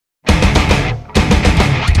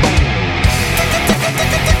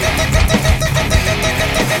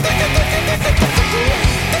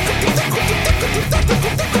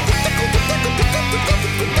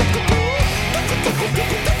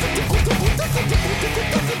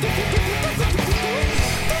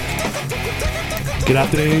Good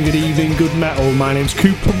afternoon, good evening, good metal. My name's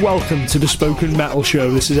Coop and welcome to the Spoken Metal Show.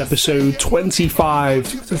 This is episode 25. I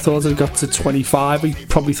thought I got to 25. I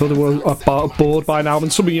probably thought I was about bored by now,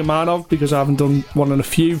 and some of you might have, because I haven't done one in a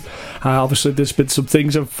few. Obviously there's been some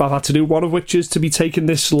things I've had to do, one of which is to be taking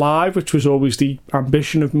this live, which was always the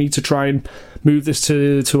ambition of me to try and move this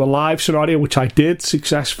to a live scenario, which I did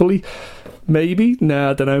successfully. Maybe? No,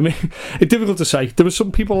 I don't know. It's difficult to say. There were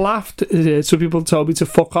some people laughed, some people told me to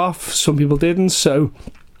fuck off, some people didn't, so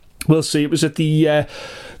we'll see. It was at the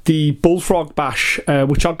Bullfrog Bash,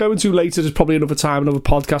 which I'll go into later. There's probably another time, another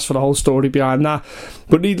podcast for the whole story behind that.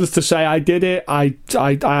 But needless to say, I did it. I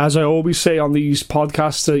as I always say on these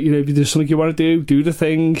podcasts, if there's something you want to do the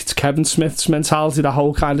thing. It's Kevin Smith's mentality, the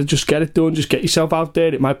whole kind of just get it done, just get yourself out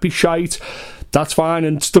there. It might be shite, that's fine.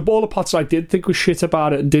 And all the pots I did think was shit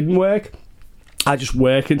about it and didn't work, I just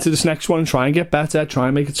work into this next one and try and get better, try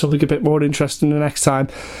and make it something a bit more interesting the next time.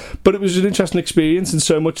 But it was an interesting experience, and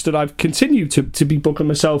so much that I've continued to be booking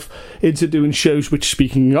myself into doing shows, which,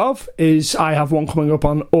 speaking of, is I have one coming up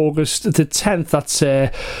on August the 10th. That's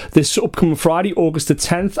this upcoming Friday, August the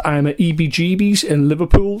 10th. I'm at EBGB's in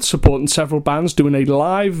Liverpool, supporting several bands, doing a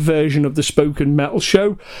live version of the Spoken Metal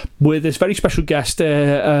Show with this very special guest,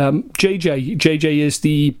 JJ. JJ is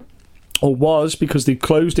was, because they've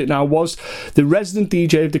closed it now, was the resident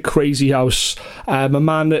DJ of the Crazy House. A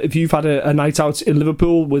man that, if you've had a night out in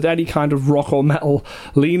Liverpool with any kind of rock or metal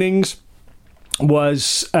leanings,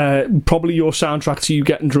 was probably your soundtrack to you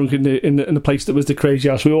getting drunk in the place that was the Crazy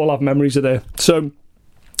House. We all have memories of there. So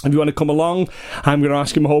if you want to come along, I'm going to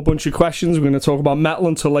ask him a whole bunch of questions. We're going to talk about metal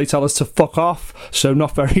until they tell us to fuck off, so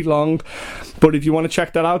not very long. But if you want to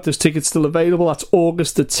check that out, there's tickets still available. That's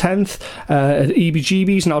August the 10th at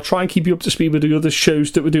EBGB's, and I'll try and keep you up to speed with the other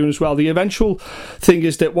shows that we're doing as well. The eventual thing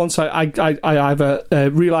is that once I either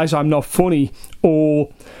realise I'm not funny,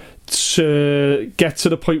 or to get to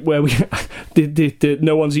the point where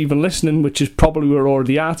no one's even listening, which is probably where we're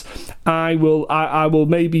already at, I will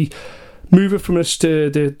maybe move it from us to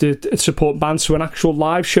the support bands to an actual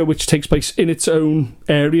live show, which takes place in its own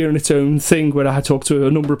area and its own thing, where I talk to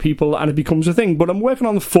a number of people and it becomes a thing. But I'm working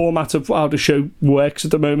on the format of how the show works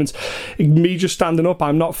at the moment. Me just standing up,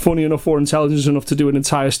 I'm not funny enough or intelligent enough to do an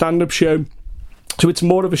entire stand-up show. So it's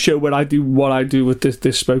more of a show where I do what I do with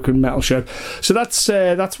this Spoken Metal Show. So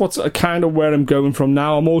that's what's kind of where I'm going from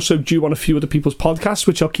now. I'm also due on a few other people's podcasts,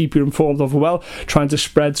 which I'll keep you informed of as well, trying to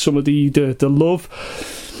spread some of the love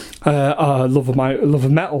of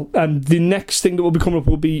metal. And the next thing that will be coming up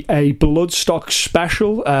will be a Bloodstock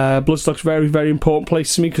special. Bloodstock's a very, very important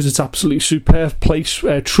place to me, because it's an absolutely superb place,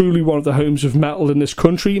 truly one of the homes of metal in this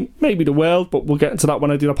country, maybe the world, but we'll get into that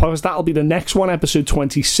when I do the podcast. That'll be the next one, episode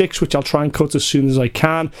 26, which I'll try and cut as soon as I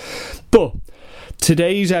can. But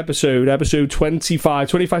today's episode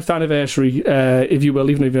 25th anniversary, if you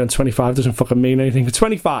will, even if you're on 25, doesn't fucking mean anything. For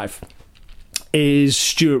 25 is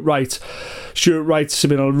Stuart Wright. Stuart Wright's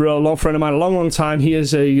been a real long friend of mine, a long time. He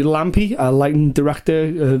is a lampy, a lighting director,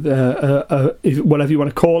 whatever you want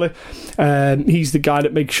to call it. He's the guy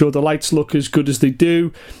that makes sure the lights look as good as they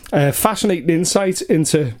do. Fascinating insight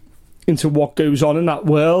into what goes on in that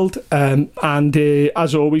world, and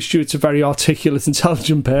as always, Stuart's a very articulate,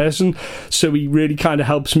 intelligent person, so he really kind of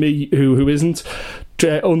helps me, who isn't,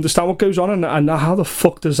 understand what goes on and how the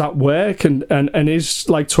fuck does that work, and is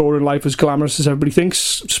like touring life as glamorous as everybody thinks.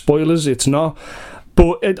 Spoilers, it's not.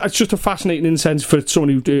 But it's just a fascinating insight for someone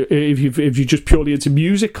who, if you're just purely into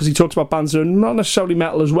music, because he talks about bands that are not necessarily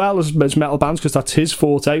metal as well as metal bands, because that's his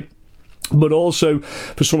forte. But also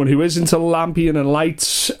for someone who is into lampion and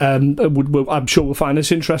lights, I'm sure will find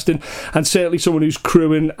this interesting, and certainly someone who's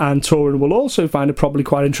crewing and touring will also find it probably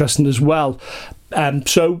quite interesting as well.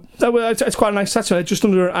 So it's quite a nice set. Just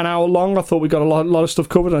under an hour long. I thought we got a lot of stuff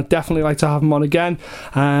covered, and I'd definitely like to have him on again.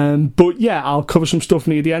 But yeah, I'll cover some stuff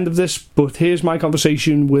near the end of this. But here's my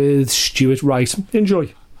conversation with Stuart Wright.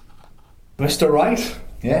 Enjoy, Mr. Wright.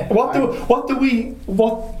 Yeah. What's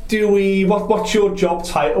your job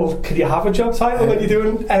title? Can you have a job title when you're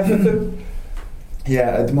doing everything?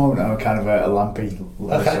 Yeah, at the moment I'm kind of a lampy,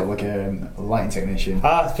 sort of like a lighting technician.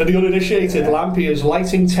 For the uninitiated, lampy is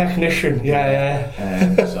lighting technician. Yeah.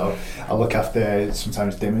 So I look after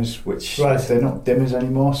sometimes dimmers, which right. They're not dimmers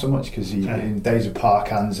anymore so much, because in days of park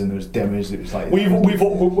hands and there was dimmers, it was like we've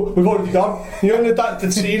already gone. You know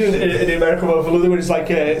that scene in American Overload where it's like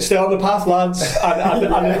stay on the path, lads,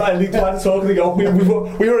 and leave the lights talking. They go,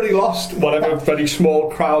 we already lost whatever very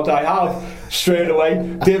small crowd I have. Straight away,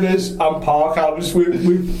 dimmers and park hands. We're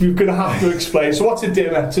going to have to explain. So what's a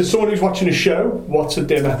dimmer? To someone who's watching a show, what's a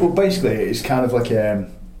dimmer? Well, basically it's kind of like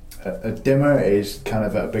A dimmer is kind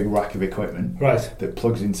of a big rack of equipment that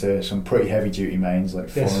plugs into some pretty heavy duty mains, like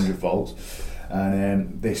 400 volts.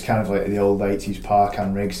 And there's kind of like the old 80s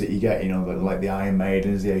Parkan rigs that you get, like the Iron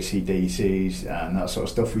Maidens, the AC/DCs, and that sort of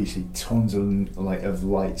stuff, where you see tons of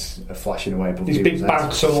lights flashing away. These big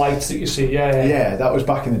banks of lights that you see, Yeah, that was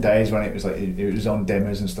back in the days when it was like it was on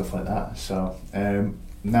dimmers and stuff like that. So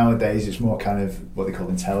nowadays it's more kind of what they call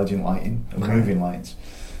intelligent lighting, and moving lights.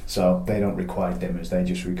 So they don't require dimmers; they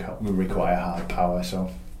just require hard power. So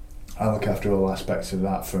I look after all aspects of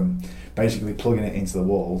that, from basically plugging it into the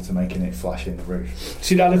wall to making it flash in the roof.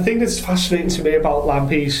 See, now the thing that's fascinating to me about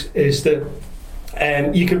lampies is that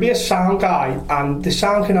you can be a sound guy, and the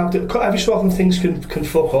sound can have every so often things can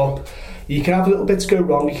fuck up. You can have little bits go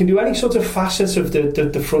wrong. You can do any sort of facets of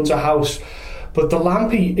the front of house. But the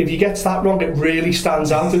lampy, if you get that wrong, it really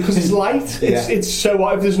stands out because it's light. It's so,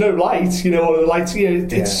 if there's no light, or the lights,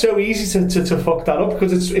 it's so easy to fuck that up,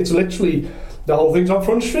 because it's literally, the whole thing's on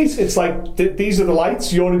Front Street. It's like, these are the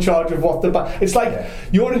lights, you're in charge of what the band... It's like,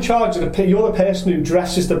 you're in charge of you're the person who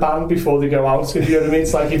dresses the band before they go out, if you know what I mean.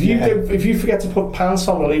 It's like, if you forget to put pants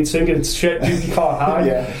on the lead singer, it's shit, you can't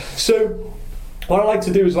hide. So what I like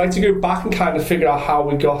to do is I like to go back and kind of figure out how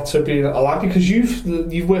we got to being a lampy, because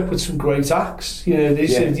you've worked with some great acts. What have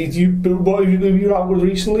you out with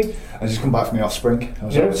recently? I just come back from the Offspring.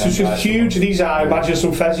 So it's just huge. These are, I imagine,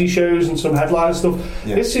 some Fezzy shows and some headline stuff.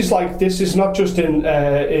 Yeah. This is not just in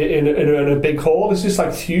a big hall. This is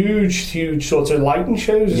like huge sort of lighting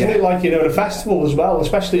shows, isn't it? Like, in a festival as well,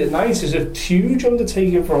 especially at night, is a huge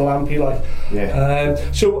undertaking for a lampy.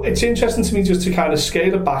 So it's interesting to me just to kind of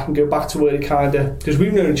scale it back and go back to where it kind of, because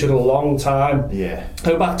we've known each other a long time. Yeah.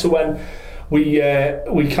 Go back to when we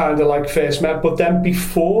kind of like first met, but then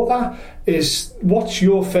before that is, what's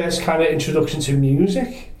your first kind of introduction to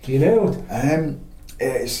music? Do you know?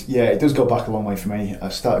 It does go back a long way for me. I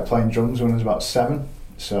started playing drums when I was about 7,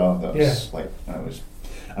 so that was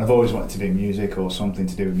I've always wanted to do music or something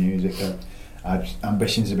to do with music. I had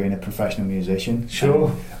ambitions of being a professional musician.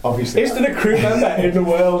 Sure. Obviously, is there a crew member in the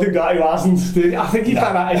world who hasn't? I think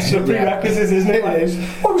it's a prerequisite, isn't it? It is.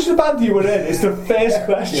 What was the band you were in? It's the first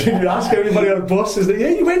question you ask everybody on a bus. Is that,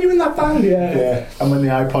 when you in that band? Yeah. And when the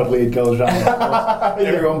iPod lead goes round,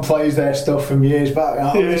 everyone plays their stuff from years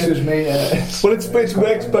back. This was me. Well, it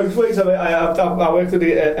works both ways. I mean, I worked at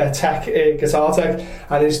a tech, guitar tech,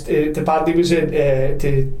 and the band he was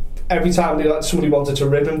in. Every time somebody wanted to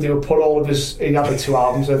rib him, they would put all of his... He had like 2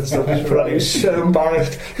 albums worth of stuff. He was so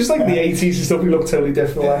embarrassed. Because like the 80s and stuff, he looked totally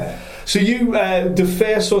different. Yeah. So you, the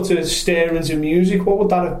first sort of steer into music, what would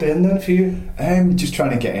that have been then for you? Just trying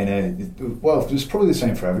to get in it was probably the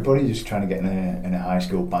same for everybody, just trying to get in a high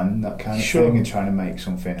school band, that kind of thing, and trying to make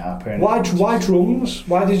something happen. Why drums?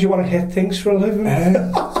 Why did you want to hit things for a living?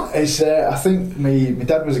 I think my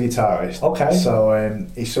dad was a guitarist. Okay. So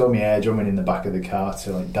he saw me air drumming in the back of the car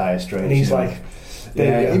to like Dire Straits. And he's like...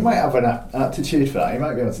 Yeah, he might have an aptitude for that. He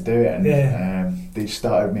might be able to do it. And they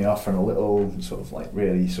started me off from a little sort of like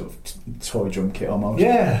really sort of toy drum kit almost.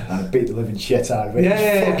 Yeah. And I beat the living shit out of it. It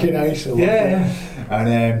was fucking nice.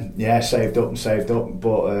 And saved up,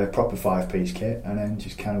 bought a proper 5-piece kit, and then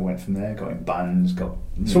just kind of went from there. Got in bands.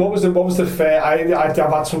 So what was the first? I've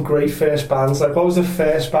had some great first bands. Like, what was the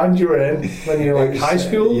first band you were in when you were like high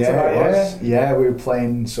school? Yeah, we were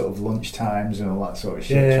playing sort of lunch times and all that sort of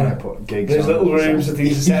shit. Trying to put gigs. There's little rooms that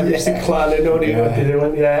these used to clan in, what they're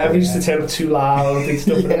doing. Yeah, everyone used to turn up too loud and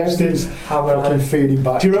stuff. Feeding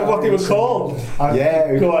back. Do you remember what they were called?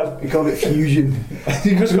 Go on. We called it Fusion.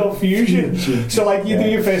 You just called Fusion. So like you do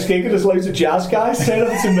your first gig and there's loads of jazz guys turn up.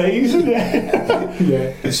 It's amazing.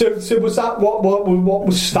 So was that what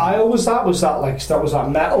was style? Was that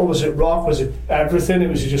metal? Was it rock? Was it everything? It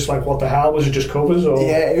was just like, what the hell? Was it just covers? Or?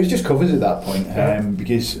 Yeah, it was just covers at that point.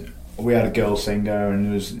 Because we had a girl singer and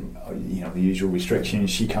there was the usual restrictions.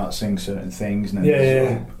 She can't sing certain things. And I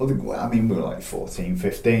mean, we were like 14,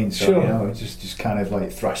 15, so just kind of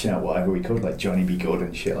like thrashing out whatever we could, like Johnny Be Good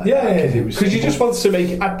and shit like that. Because you just wanted to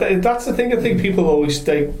make. That's the thing. I think people always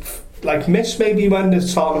miss maybe when they're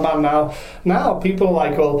starting a band now. Now people are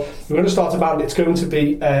like, well, we're going to start a band. It's going to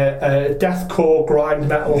be a deathcore grind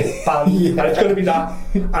metal band, and it's going to be that.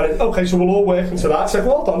 And so we'll all work into that. It's like,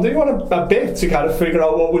 well done. Do you want a bit to kind of figure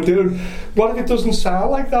out what we're doing? What if it doesn't sound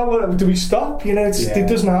like that? Do we stop? It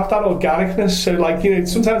doesn't have that organicness. So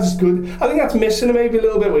sometimes it's good. I think that's missing maybe a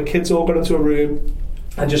little bit, where kids all got into a room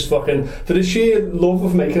and just fucking, for the sheer love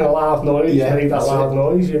of making a loud noise,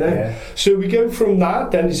 noise, So we go from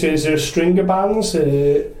that, then is there a string of bands?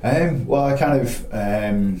 Well, I kind of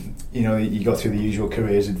you know, you go through the usual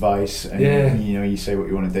careers advice, and you know, you say what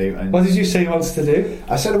you want to do. And what did you say you wanted to do?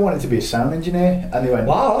 I said I wanted to be a sound engineer, and they went,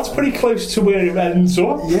 "Wow, that's pretty close to where it ends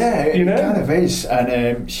up." Yeah, you know, it kind of is.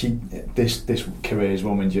 And this careers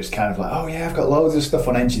woman just kind of like, "Oh yeah, I've got loads of stuff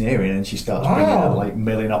on engineering," and she starts bringing up like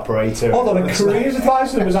milling operator. Although the careers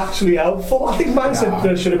advisor was actually helpful. I think mine said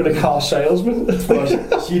there should have been a car salesman.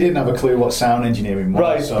 Well, she didn't have a clue what sound engineering was,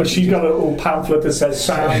 right? So but she's got a little pamphlet that says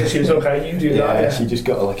sound. And she was okay. You do that. Yeah, she just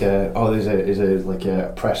got like there's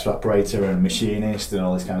a press operator and machinist and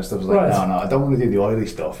all this kind of stuff. I was like, no, I don't want to do the oily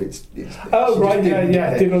stuff. It's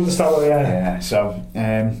didn't understand what. Yeah. So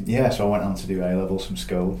I went on to do A levels from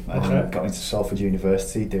school and got into Salford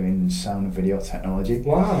University doing sound and video technology.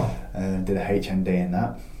 Wow. Did a HND in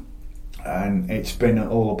that, and it's been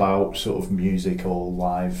all about sort of music or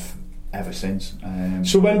live ever since.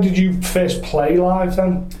 So when did you first play live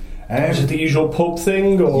then? Was it the usual pub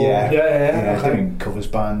thing? Or? Yeah, doing covers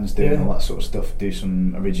bands, doing all that sort of stuff, do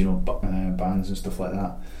some original bands and stuff like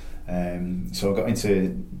that. So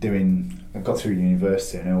I got through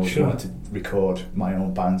university and I always wanted to record my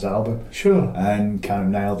own band's album. Sure. And kind of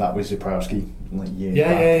nailed that with Zabrowski years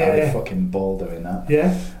back. I had a fucking ball doing that.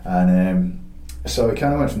 Yeah. And so it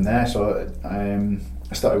kind of went from there. So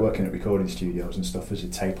I started working at recording studios and stuff as a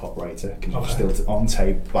tape operator because I was still on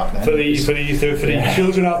tape back then. For the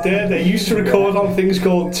children out there, they used to record on things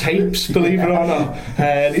called tapes, believe it or not.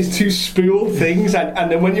 These two spooled things,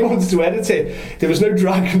 and then when you wanted to edit it, there was no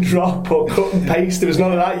drag and drop or cut and paste. There was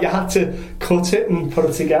none of that. You had to cut it and put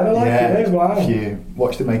it together. Wow. If you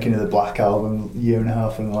watch the making of the Black Album, year and a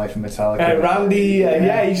half in the life of Metallica. Randy,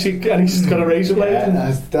 he's got a razor blade.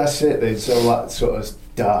 Yeah, that's it. There's all that sort of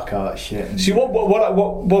dark art shit. See, what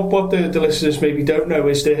the listeners maybe don't know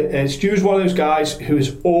is that Stu's one of those guys who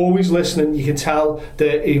is always listening. You can tell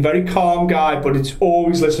that he's a very calm guy, but it's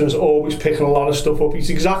always listening, is always picking a lot of stuff up. He's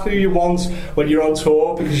exactly who you want when you're on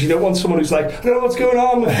tour, because you don't want someone who's like, I don't know what's going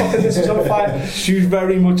on, fucking this is on fire. Stu's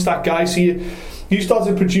very much that guy. So you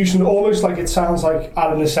started producing almost like it sounds like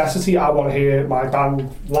out of necessity. I want to hear my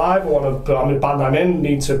band live. I'm a band I'm in,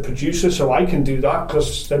 need to produce it so I can do that,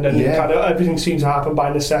 because then kind of everything seems to happen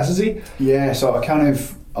by necessity. Yeah, so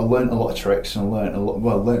I learnt a lot of tricks and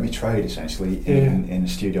learnt my trade essentially in a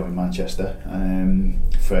studio in Manchester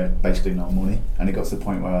for basically no money, and it got to the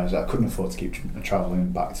point where I couldn't afford to keep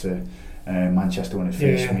travelling back to Manchester when I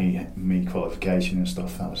finished me qualification and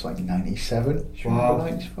stuff. That was like 97.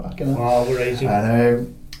 Wow, we're aging.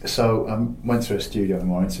 And so I went to a studio in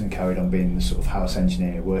Warrington and carried on being the sort of house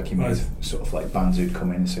engineer, working with sort of like bands who'd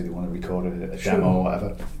come in and say they want to record a demo or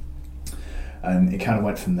whatever. And it kind of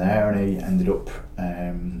went from there, and I ended up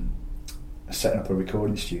setting up a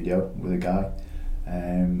recording studio with a guy,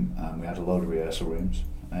 and we had a load of rehearsal rooms,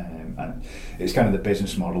 and it's kind of the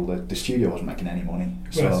business model that the studio wasn't making any money,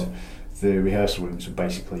 so the rehearsal rooms were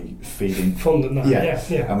basically feeding funding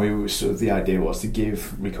that. And we were sort of, the idea was to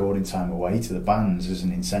give recording time away to the bands as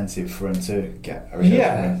an incentive for them to get a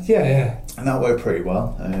rehearsal room. And that worked pretty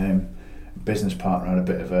well. Business partner had a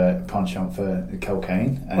bit of a penchant for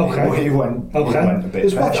cocaine, and he went a bit.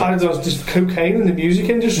 It's what I was just cocaine in the music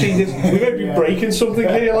industry. We might be breaking something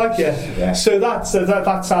here, So that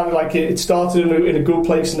sounded like it started in a good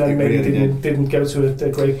place, and then maybe really didn't go to a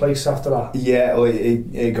great place after that. Yeah, well,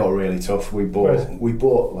 it got really tough. We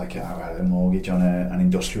bought like I had a mortgage on an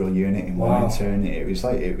industrial unit in Warrington. It was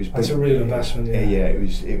that's a real investment.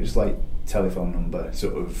 It was like telephone number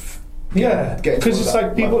sort of. Yeah, because it's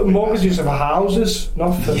like mortgages are for houses,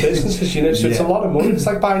 not for businesses, you know. So it's a lot of money. It's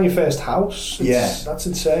like buying your first house. That's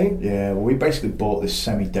insane. Yeah, well, we basically bought this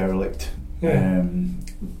semi-derelict,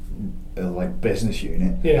 like business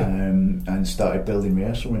unit, and started building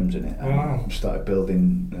rehearsal rooms in it. And started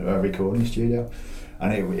building a recording studio,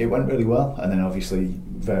 and it went really well. And then obviously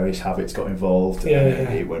various habits got involved.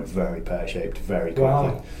 It went very pear-shaped very quickly.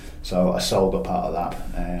 Wow. So I sold a part of that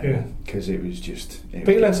because it was just.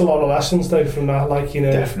 But you learnt a lot of lessons though from that, like, you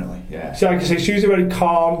know. Definitely, yeah. So like I say, Stu's a very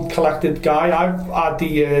calm, collected guy. I've had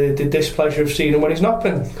the displeasure of seeing him when he's not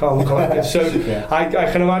been calm and collected. So I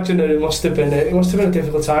can imagine that it must have been a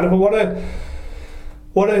difficult time. But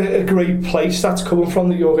what a great place that's coming from,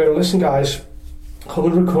 that you're going, listen guys, come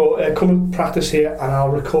and record, come and practice here, and I'll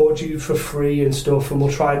record you for free and stuff, and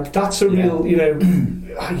we'll try. That's a real, you know,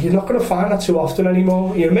 you're not going to find that too often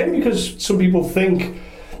anymore. You know, maybe because some people think,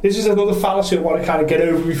 this is another fallacy I want to kind of get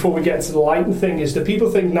over before we get to the lighting thing, is that people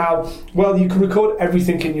think now, well, you can record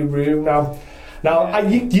everything in your room now. Now,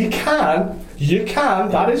 you can.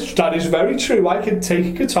 That is very true. I could take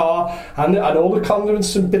a guitar and all the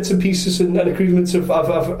condiments and bits and pieces and agreements of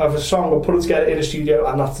a song and put it together in a studio,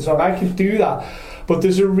 and that's the song. I could do that. But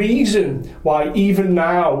there's a reason why even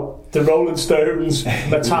now the Rolling Stones,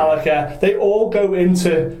 Metallica, they all go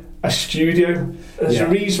into a studio. There's a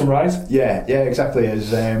reason, right? Yeah, exactly.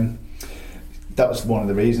 That was one of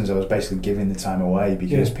the reasons I was basically giving the time away,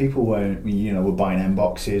 because people were buying M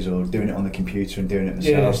boxes or doing it on the computer and doing it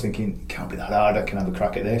themselves, thinking, it can't be that hard, I can have a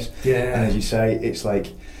crack at this. And as you say, it's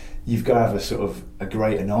like you've got to have a sort of a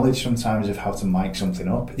greater knowledge sometimes of how to mic something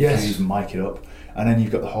up, if you even mic it up. And then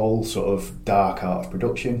you've got the whole sort of dark art of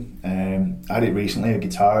production. I had it recently, a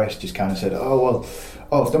guitarist just kind of said,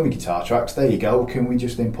 I've done my guitar tracks, there you go, can we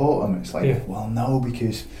just import them? It's like, well, no,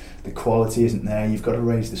 because the quality isn't there. You've got to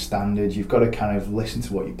raise the standards, you've got to kind of listen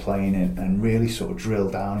to what you're playing and really sort of drill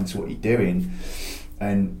down into what you're doing.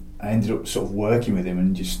 And I ended up sort of working with him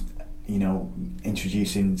and just,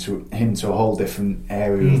 introducing him to a whole different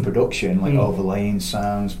area of production, like overlaying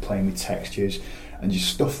sounds, playing with textures, and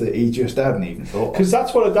just stuff that he just hadn't even thought. Because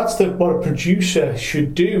that's what a producer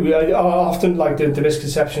should do. I often, like, the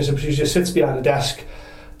misconception is a producer sits behind a desk,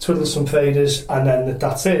 twiddles some faders, and then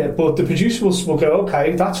that's it. But the producer will go,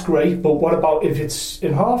 okay, that's great, but what about if it's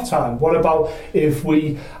in half time? What about if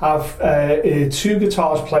we have two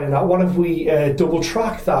guitars playing that? What if we double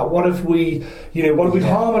track that? What if we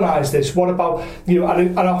harmonise this? What about, and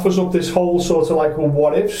it offers up this whole sort of like a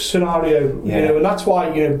what if scenario, and that's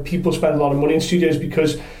why people spend a lot of money in studios,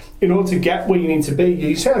 because in order to get where you need to be,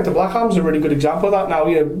 you say like the Black Album's a really good example of that. Now,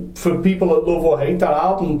 for people that love or hate that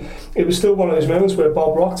album, it was still one of those moments where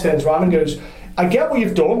Bob Rock turns around and goes, I get what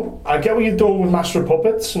you've done. I get what you've done with Master of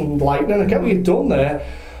Puppets and Lightning. I get what you've done there.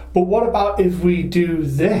 But what about if we do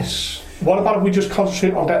this? What about if we just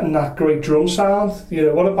concentrate on getting that great drum sound?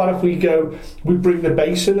 What about if we bring the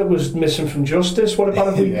bass in that was missing from Justice? What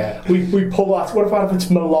about if we pull that? What about if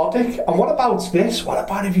it's melodic? And what about this? What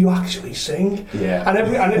about if you actually sing? Yeah.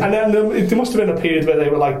 And then there must have been a period where they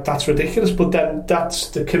were like, that's ridiculous, but then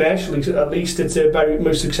that's commercially, at least, it's their very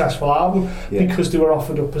most successful album because they were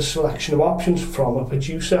offered up a selection of options from a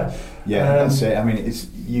producer. Yeah, that's it. I mean,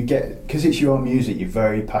 because it's your music, you're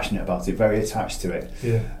very passionate about it, very attached to it.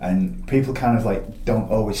 Yeah. And people kind of like don't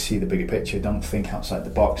always see the bigger picture, don't think outside the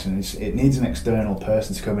box, and it needs an external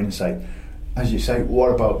person to come in and say, as you say,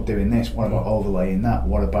 what about doing this? What about overlaying that?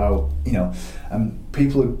 What about,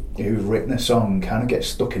 people who've written a song kind of get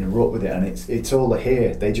stuck in a rut with it, and it's all they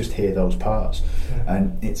hear. They just hear those parts,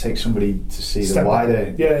 and it takes somebody to see the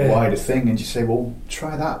wider thing, and just say, well,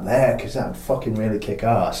 try that there, because that'd fucking really kick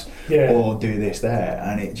ass, or do this there,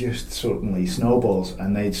 and it just suddenly snowballs,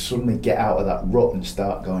 and they suddenly get out of that rut and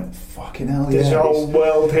start going, fucking hell, there's a whole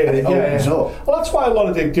world here, and it opens up. Well, that's why a lot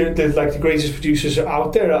of the greatest producers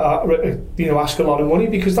out there ask a lot of money,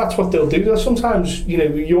 because that's what they'll do. Sometimes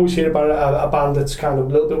you always hear about a band that's kind of a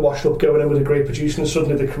little bit washed up going in with a great producer, and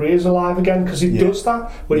suddenly the career's alive again, because he does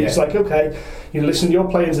that, where he's like, okay, listen, your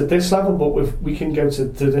playing's at this level, but we can go to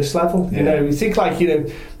this level. You think like,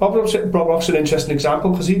 Bob Rock's an interesting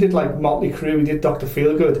example, because he did like Motley Crue, he did Dr.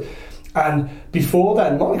 Feelgood, and before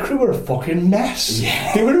then Motley Crue were a fucking mess.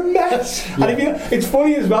 They were a mess. And it's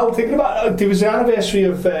funny as well, thinking about there was the anniversary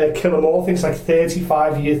of Kill 'Em All, I think it's like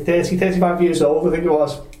 35 years old, I think it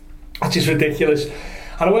was, which is ridiculous.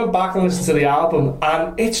 And I went back and listened to the album,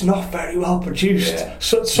 and it's not very well produced.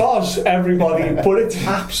 So soz everybody, but it's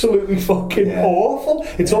absolutely fucking awful.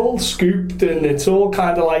 It's all scooped, and it's all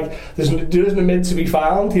kind of like there isn't a mid to be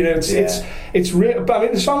found. It's real. But I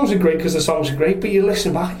mean, the songs are great because the songs are great, but you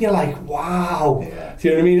listen back and you're like, wow. Do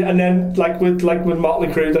you know what I mean? And then like with Motley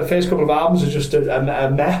Crue, the first couple of albums are just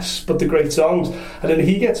a mess, but the great songs. And then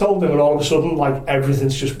he gets older, and all of a sudden, like,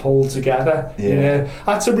 everything's just pulled together.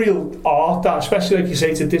 That's a real art, that, especially like you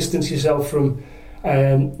say, to distance yourself from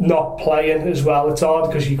not playing as well. It's hard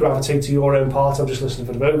because you gravitate to your own part. I'm just listening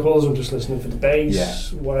for the vocals, I'm just listening for the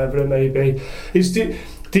bass, whatever it may be.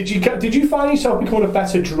 Did you find yourself becoming a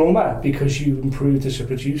better drummer because you improved as a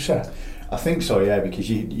producer? I think so, because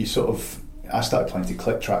you sort of, I started playing to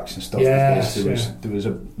click tracks and stuff. There was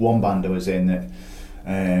one band I was in that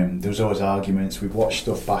there was always arguments. We'd watch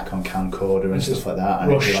stuff back on camcorder and stuff like that,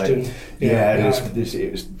 and rushed, it'd be like,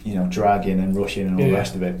 it was dragging and rushing and all the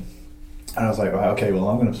rest of it. And I was like, right, okay, well,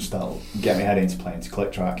 I'm going to start get my head into playing to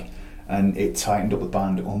click track, and it tightened up the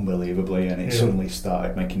band unbelievably, and it suddenly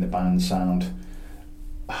started making the band sound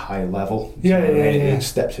high level. It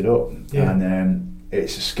steps it up, and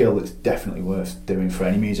it's a skill that's definitely worth doing for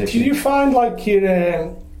any musician. Do you find like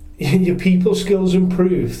your people skills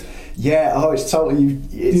improved? Yeah, it's totally,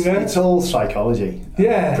 it's all psychology.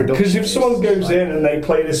 Yeah, because if someone goes in and they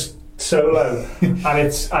play this solo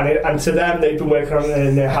and to them they've been working on it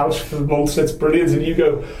in their house for months and it's brilliant, and you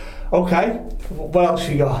go, okay, what else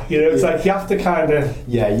you got? It's like you have to kind of...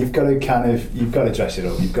 Yeah, you've got to dress it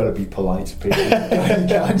up. You've got to be polite to people. You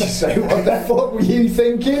can't just say, what the fuck were you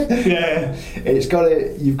thinking? Yeah. You've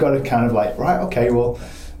got to kind of like, right, okay, well,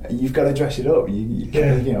 you've got to dress it up. You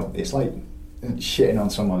know, it's like shitting on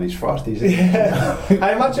somebody's frosties. Yeah.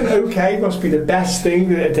 I imagine okay must be the best thing.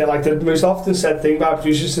 They're like the most often said thing about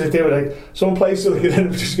producers is they were like, someone plays something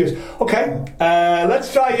and it just goes, okay,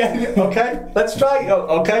 let's try again. Okay, let's try.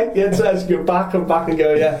 Okay, yeah, so let's go back and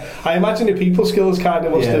go. Yeah, I imagine the people skills kind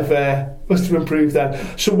of must have improved then.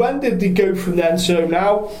 So when did they go from then? So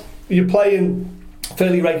now you're playing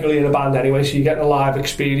fairly regularly in a band anyway, so you're getting a live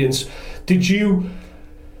experience. Did you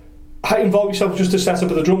involve yourself just to set up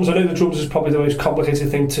the drums? I know the drums is probably the most complicated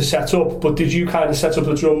thing to set up, but did you kind of set up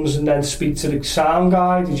the drums and then speak to the sound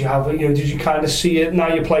guy? Did you have, did you kind of see it?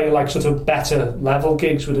 Now you're playing like sort of better level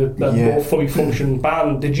gigs with a more fully functioning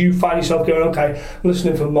band. Did you find yourself going, okay, I'm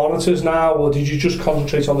listening for monitors now, or did you just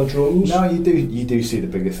concentrate on the drums? No, you do see the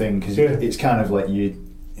bigger thing, because it's kind of like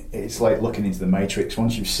it's like looking into the Matrix.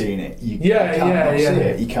 Once you've seen it, you can't see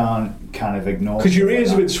it. You can't kind of ignore it. Because your ears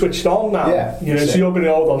have been switched on now. Yeah, so you're going,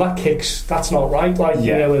 oh, well, that kicks, that's not right.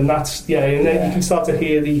 And that's, and then you can start to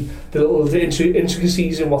hear the little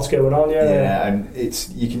intricacies in what's going on. And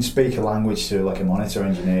you can speak a language to like a monitor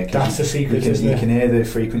engineer. That's the secret, isn't it? You can hear the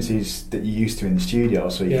frequencies that you're used to in the studio,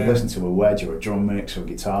 so you can listen to a wedge or a drum mix or a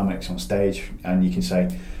guitar mix on stage, and you can say,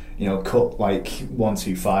 cut like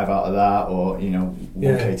 125 out of that, or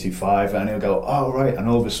 1K25, and he'll go, oh right, and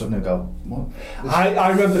all of a sudden he'll go, what? I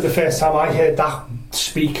remember the first time I heard that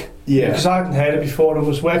speak, because I hadn't heard it before, and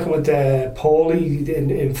was working with Paulie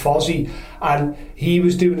in Fozzy, and he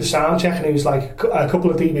was doing a sound check, and he was like a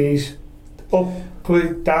couple of dBs up,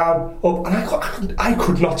 down, up, and I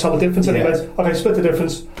could not tell the difference, and he went, okay, split the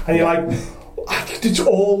difference, and you're like, it's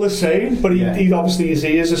all the same, but he obviously his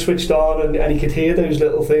ears are switched on and he could hear those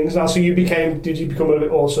little things now. So did you become a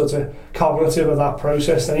bit more sort of cognitive of that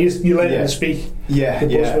process, and you learn to speak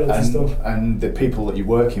and stuff, and the people that you're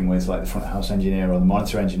working with, like the front of house engineer or the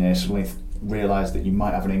monitor engineer, suddenly realise that you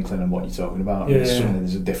might have an inkling of what you're talking about, and suddenly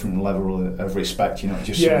there's a different level of respect. You're not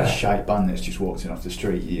just some shite band that's just walked in off the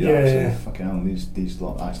street. Fucking hell, these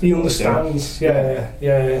lot actually he understands.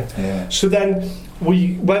 So then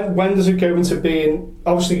when does it go into being,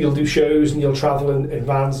 obviously you'll do shows and you'll travel in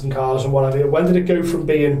vans and cars and whatever, when did it go from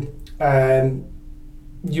being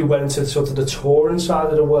you went into sort of the touring side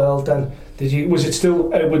of the world then? Was it still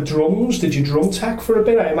with drums? Did you drum tech for a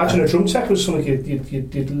bit? I imagine a drum tech was something you'd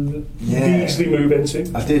easily move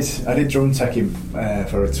into. I did drum teching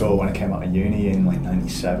for a tour when I came out of uni in like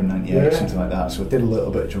 97, 98, something like that. So I did a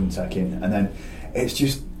little bit of drum teching, and then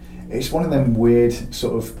it's one of them weird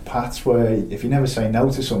sort of paths where if you never say no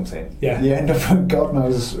to something, you end up God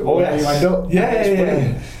knows where you end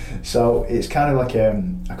up. So it's kind of like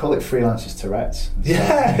I call it freelancers Tourette's.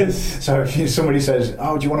 So if somebody says,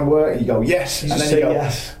 "Oh, do you want to work?" you go, "Yes," and then you go,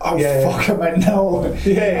 yes. "Oh fuck, I meant no." And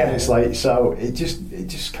it's like, so it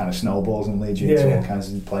just kind of snowballs and leads you into all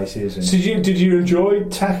kinds of places. And so did you enjoy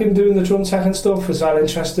teching, doing the drum tech and stuff? Was that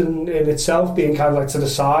interesting in itself, being kind of like to the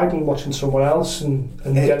side and watching someone else and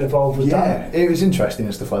getting involved with that? Yeah, it was interesting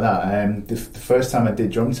and stuff like that. The first time I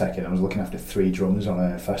did drum teching, I was looking after 3 drummers on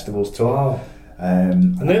a festivals tour. Wow.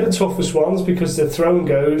 And they're the toughest ones, because the throw and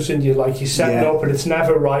goes, and you're setting up, and it's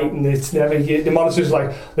never right, and it's never, the monitor's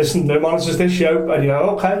like, listen, the monitor's this show, and you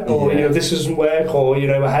go, okay, or this doesn't work, or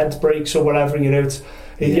a head breaks or whatever,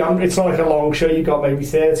 it's not like a long show. You got maybe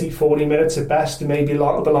 30-40 minutes at best, and maybe the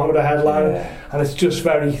longer the headline, and it's just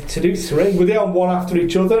very to do 3. Were they on one after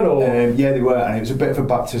each other, or? Yeah, they were, and it was a bit of a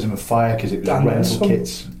baptism of fire, because it was rental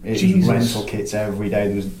kits. It was rental kits every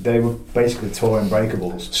day. They were basically touring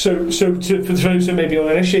breakables. So for those who may be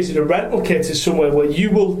uninitiated, a rental kit is somewhere where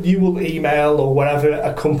you will email or whatever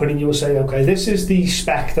a company. You will say, okay, this is the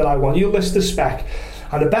spec that I want. You'll list the spec.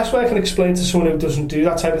 And the best way I can explain to someone who doesn't do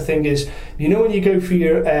that type of thing is, when you go for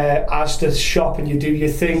your Asda shop and you do your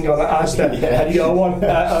thing on Asda, and you go,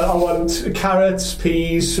 I want carrots,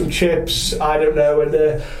 peas, some chips, I don't know,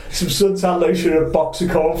 and some suntan lotion and a box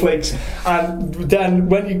of cornflakes. And then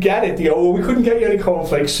when you get it, you go, we couldn't get you any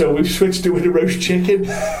cornflakes, so we've switched to with a roast chicken.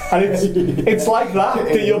 And it's like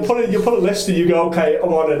that. You'll put a list and you go, okay, I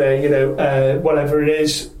want whatever it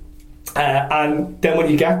is. And then when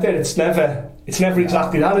you get there, it's never It's never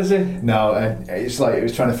exactly that, is it? No, and it's like it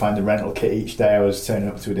was trying to find a rental kit each day. I was turning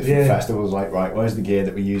up to a different festival. I was like, right, where's the gear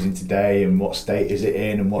that we're using today, and what state is it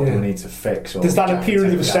in, and what do we need to fix? There's that a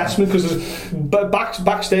period of assessment, because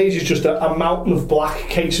backstage is just a mountain of black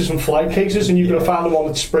cases and flight cases, and you've got to find the one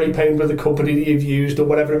that's spray painted with the company that you've used or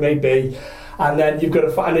whatever it may be. And then you've got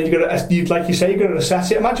to find, and then you've got to, like you say, you've got to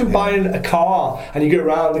assess it. Imagine buying a car and you go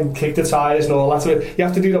around and kick the tyres and all that. So you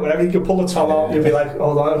have to do that whenever you can pull the tom out. You'll be like,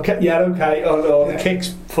 hold on, okay, okay. Oh no, the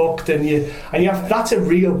kick's fucked, and you have. That's a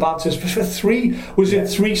real bad test. For three, was it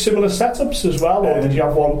three similar setups as well, or did you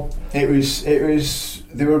have one? It was.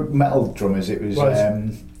 They were metal drummers. It was.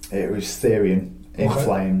 It was Therian, In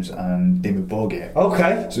Flames, and Dimmu Borgir.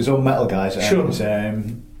 Okay. So it's all metal guys. Sure. It was,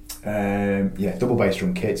 double bass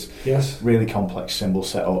drum kits. Yes. Really complex cymbal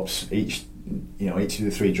setups. Each of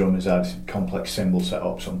the three drummers had complex cymbal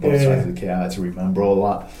setups on both sides of the kit. I had to remember all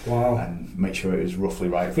that. Wow. And make sure it was roughly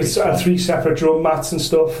right. With three separate drum mats and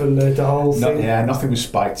stuff, and the whole thing. Yeah, nothing was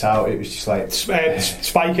spiked out. It was just like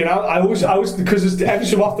spiking out. I was because every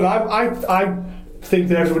so often I think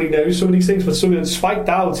that everybody knows some of these things, but something that's spiked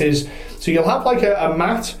out is, so you'll have like a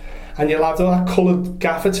mat, and you'll have that coloured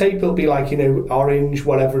gaffer tape. It'll be like, orange,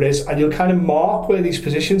 whatever it is, and you'll kind of mark where these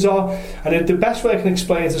positions are. And the best way I can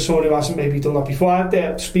explain it to someone who hasn't maybe done that before, I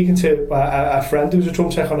had speaking to a friend who's a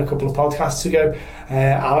drum tech on a couple of podcasts ago,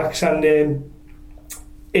 Alex, and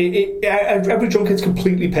every drum kit's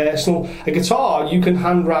completely personal. A guitar, you can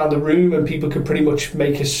hand around the room and people can pretty much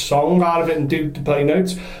make a song out of it and play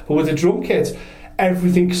notes. But with a drum kit,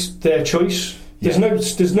 everything's their choice. There's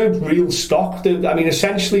no real stock.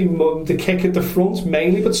 Essentially the kick at the front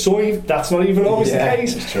mainly, but that's not even always the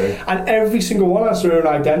case. That's true. And every single one has their own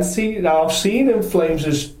identity. Now I've seen In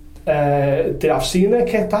Flames' I've seen their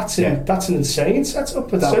kit. That's an insane setup.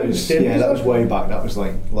 That was way back. That was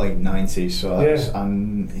like late 90s. So that was,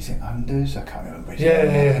 is it Anders? I can't remember.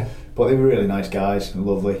 Yeah. But they were really nice guys,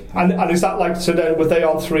 lovely. And is that like, so then were they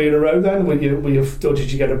on 3 in a row then? Or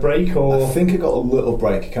did you get a break? Or I think I got a little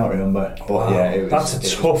break. I can't remember. But that's a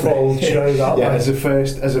tough old show. That as a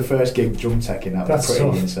first gig drum teching, that's pretty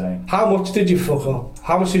tough. Insane. How much did you fuck up?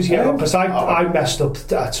 How much did you get up? Because I messed up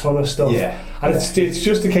a ton of stuff. Yeah. And it's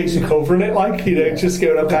just a case of covering it, just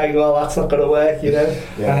going, okay, well, that's not going to work,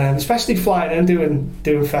 especially flying and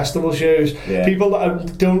doing festival shows. Yeah. People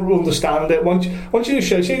that don't understand it. Once you do a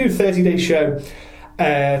show, say you do a 30-day show,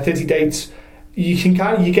 30 dates, you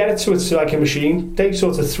can you get it to like a machine. Day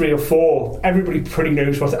sort of 3 or 4, everybody pretty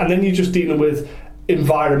knows what, and then you're just dealing with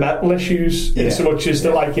environmental issues in so much as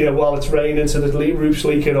it's raining, so the roof's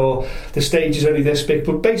leaking, or the stage is only this big.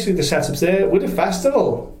 But basically, the setup's there. With a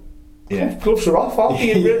festival, gloves are off, aren't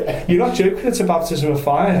you? You're not joking. It's a baptism of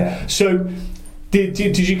fire. Yeah. So, did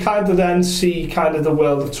you kind of then see kind of the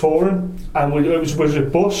world of touring? And was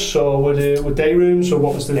it bus, or were day rooms, or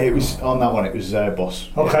what was the? It was on that one. It was bus.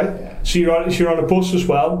 Okay. Yeah. So you're on a bus as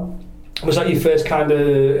well. Was that your first kind of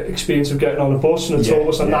experience of getting on a bus and a tour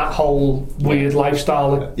bus, and that whole weird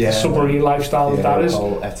lifestyle, submarine lifestyle that is? The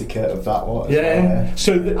whole etiquette of that was. Yeah.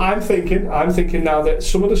 So I'm thinking now that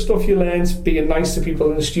some of the stuff you learned being nice to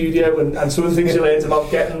people in the studio, and some of the things you learned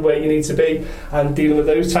about getting where you need to be and dealing with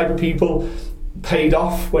those type of people paid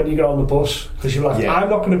off when you got on the bus, because you're like, I'm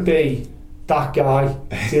not going to be that guy,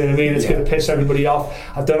 do you know what I mean? It's going to piss everybody off.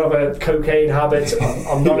 I don't have a cocaine habit.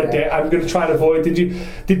 I'm not a dick. I'm going to try and avoid.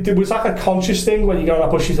 Was that a conscious thing when you got on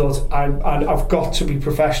that bus? You thought, I've got to be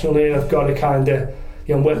professional here. I've got to kind of,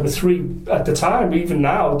 I'm working with 3 at the time. Even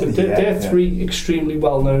now, they're 3 extremely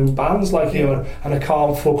well-known bands, and I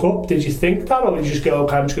can't fuck up. Did you think that, or did you just go,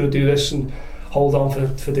 okay, I'm just going to do this and hold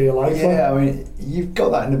on for dear life? Yeah, I mean, you've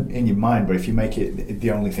got that in your mind, but if you make it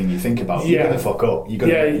the only thing you think about, you're going to fuck up. You've got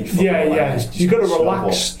to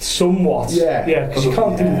relax somewhat. Yeah, because you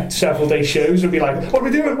can't do several day shows and be like, what are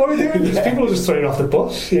we doing? People are just throwing off the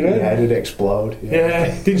bus, Yeah, it'd explode.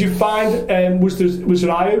 Yeah. Did you find, was it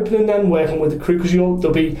eye-opening then, working with the crew? Because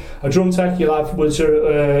there'll be a drum tech, was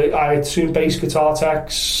there, I assume, bass guitar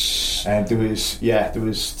techs? There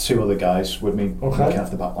was 2 other guys with me looking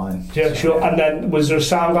after the back line. Yeah, sure. And then was there a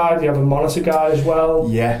sound guy? Do you have a monitor guy as well?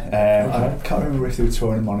 Yeah, I can't remember if they were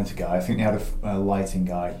touring a monitor guy. I think they had a lighting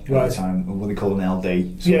guy at the time, what they call an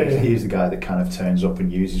LD. So he's the guy that kind of turns up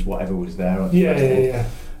and uses whatever was there.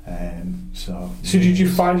 So did you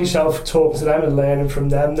find yourself talking to them and learning from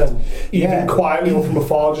them then, even quietly or from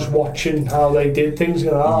afar, just watching how they did things,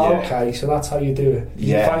 going, okay, so that's how you do it? Did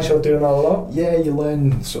you find yourself doing that a lot? Yeah, you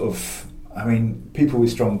learn sort of I mean, people with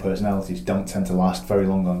strong personalities don't tend to last very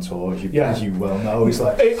long on tour, as you well know. It's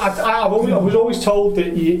like I was always told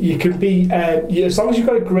that you can be as long as you've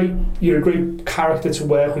got you're a great character to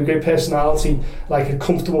work with, a great personality, like a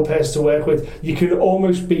comfortable person to work with. You can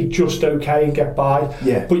almost be just okay and get by.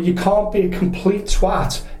 Yeah. But you can't be a complete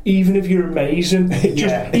twat, even if you're amazing.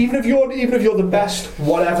 Even if you're the best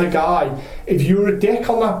whatever guy. If you're a dick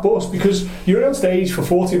on that bus, because you're on stage for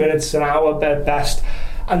 40 minutes, an hour at best.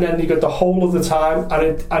 And then you got the whole of the time,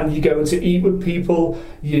 and you go to eat with people.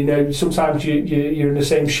 You know, sometimes you're in the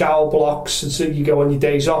same shower blocks, and so you go on your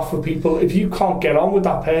days off with people. If you can't get on with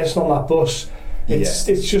that person on that bus,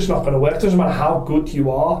 it's just not going to work. It doesn't matter how good you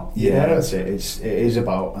are. Yeah, that's it. It is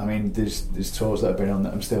about. I mean, there's tours that I've been on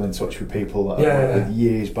that I'm still in touch with people that I worked with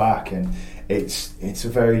years back, and it's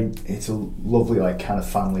a lovely like kind of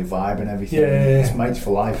family vibe and everything. It's mates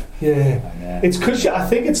for life. And, it's because I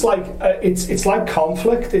think it's like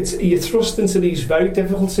conflict. You're thrust into these very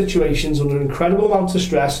difficult situations under an incredible amount of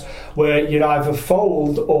stress, where you either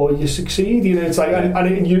fold or you succeed. You know, it's like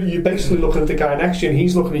and you're basically looking at the guy next to you, and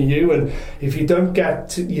he's looking at you, and if you don't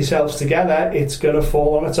get yourselves together, it's going to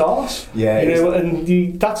fall on its arse.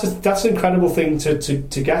 That's an incredible thing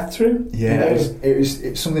to get through.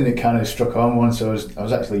 It's something that kind of struck on once. I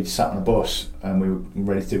was actually sat on a bus, and we were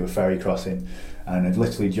ready to do a ferry crossing, and I'd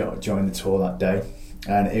literally joined the tour that day,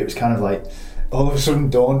 and it was kind of like all of a sudden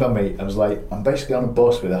dawned on me. I was like, I'm basically on a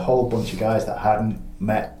bus with a whole bunch of guys that I hadn't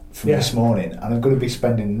met from this morning, and I'm going to be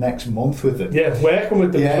spending the next month with them. Working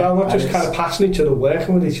with them as well, not just kind of passing each other,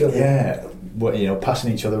 working with each other.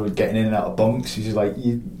 Passing each other, getting in and out of bunks. He's like,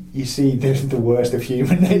 you see the worst of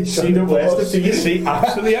human nature. You see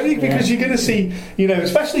absolutely everything, because you're going to see,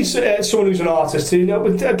 especially someone who's an artist.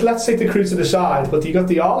 But let's take the crew to the side. But you got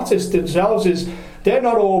the artists themselves. They're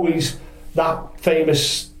not always that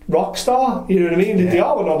famous rock star, you know what I mean? They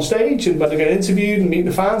are on stage and when they're getting interviewed and meeting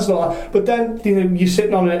the fans and all that. But then you're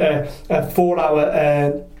sitting on a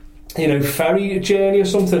 4-hour ferry journey or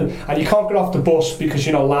something, and you can't get off the bus because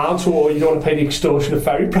you're not allowed to, or you don't want to pay the extortionate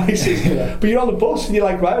ferry prices. But you're on the bus and you're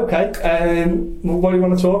like, right, okay, what do you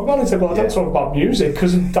want to talk about? And it's like, well, I don't talk about music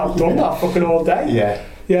because I've done that fucking all day.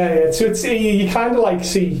 So it's you kind of like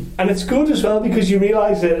see, and it's good as well, because you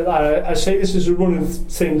realise that I say this as a running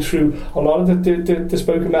thing through a lot of the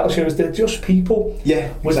spoken metal shows. They're just people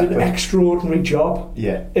with an extraordinary job.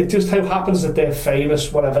 It just how happens that they're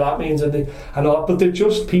famous, whatever that means, and all that. But they're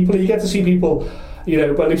just people. You get to see people,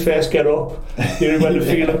 when they first get up, when they're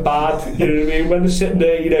feeling bad, you know what I mean, when they're sitting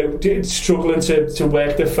there, struggling to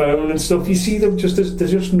work their phone and stuff. You see them they're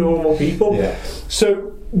just normal people. So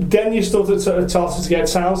then you started to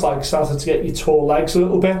get your tall legs a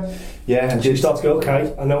little bit. And you start to go,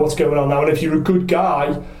 okay, I know what's going on now. And if you're a good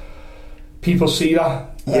guy, people see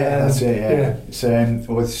that. That's it. It's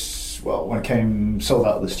when I sold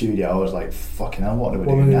out of the studio, I was like, fucking hell, what do we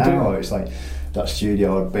do now? It's like that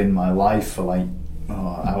studio had been my life for like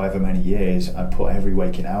however many years. I put every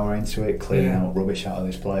waking hour into it, clearing out rubbish out of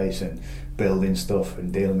this place and building stuff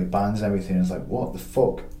and dealing with bands and everything. It's like, what the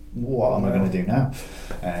fuck? What am I going to do now?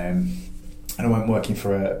 And I went working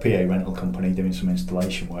for a PA rental company, doing some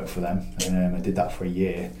installation work for them. I did that for a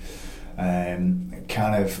year.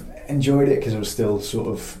 Kind of enjoyed it because I was still sort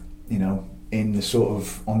of, in the sort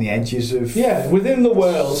of on the edges of within the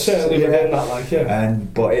world, certainly within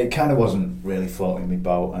that, but it kind of wasn't really floating my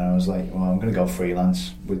boat, and I was like, well, I'm going to go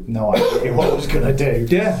freelance with no idea what I was going to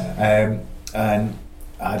do. And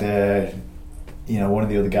I'd one of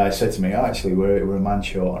the other guys said to me, actually, we're a man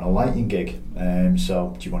short on a lighting gig,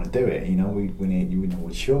 so do you want to do it? We need you.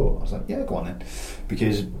 We're short. I was like, yeah, go on then,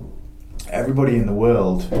 because everybody in the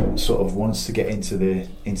world sort of wants to get into the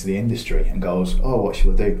industry and goes, oh, what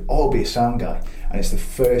shall I do? Oh, I'll be a sound guy, and it's the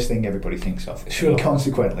first thing everybody thinks of. And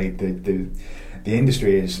consequently, the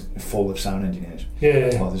industry is full of sound engineers.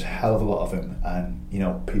 Well, there's a hell of a lot of them,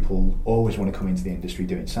 and people always want to come into the industry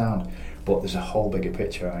doing sound. But there's a whole bigger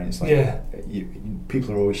picture, and it's like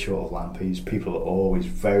people are always short of lampies. People are always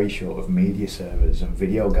very short of media servers and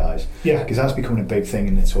video guys. Because that's becoming a big thing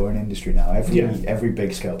in the touring industry now. Every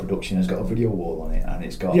big scale production has got a video wall on it, and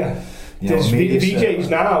it's got there's VJs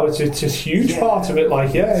now. It's a huge part of it.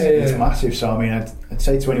 It's massive. So I mean, I'd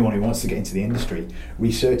say to anyone who wants to get into the industry,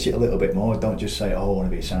 research it a little bit more. Don't just say, oh, I want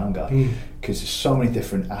to be a sound guy, because there's so many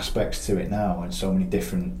different aspects to it now, and so many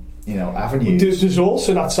different avenues. There's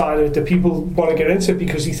also that side of it that people want to get into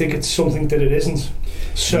because they think it's something that it isn't.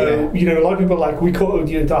 So, a lot of people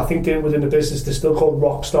I think they're within the business, they're still called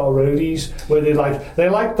rock star roadies, where they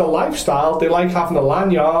like the lifestyle, they like having a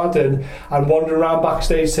lanyard and wandering around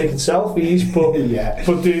backstage taking selfies, but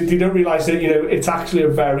but they don't realise that, it's actually a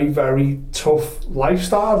very, very tough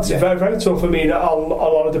lifestyle. It's very, very tough. I mean, on a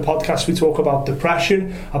lot of the podcasts we talk about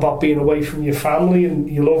depression, about being away from your family and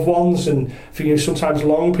your loved ones, and for sometimes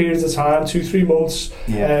long periods of time, 2-3 months,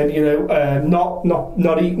 and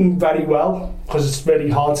not eating very well, because it's really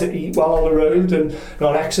hard to eat well on the road, and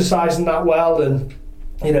not exercising that well, and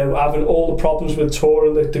having all the problems with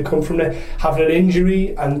touring that come from it, having an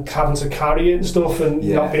injury and having to carry it and stuff, and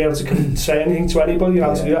not being able to say anything to anybody,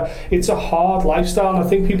 to do that. It's a hard lifestyle, and I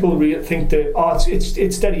think people think that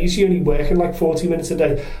it's dead easy, only working like 40 minutes a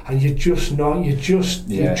day, and you're just not. You're just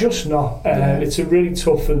not. It's a really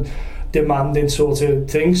tough and demanding sort of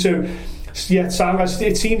thing. So. Yeah, Sam,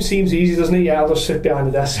 it seems easy, doesn't it? Yeah, I'll just sit behind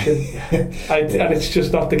the desk, and it's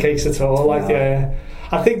just not the case at all.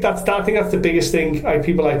 I think that's the biggest thing.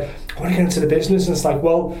 People are like, I want to get into the business, and it's like,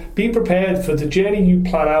 well, be prepared for the journey you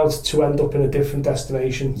plan out to end up in a different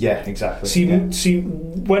destination. Yeah, exactly. See,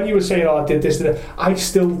 when you were saying, I did this, I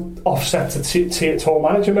still offset to tour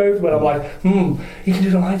manager mode, when I'm like, you can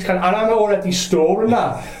do the lights, and I'm already storing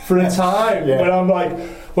that for a time when I'm like,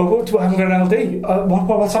 well, what do I have an LD?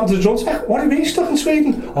 What's happened to the drum tech? What do you mean stuck in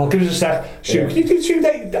Sweden? Oh, give us a sec. Shoot, can you do 2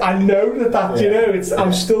 days? I know that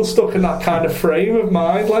I'm still stuck in that kind of frame of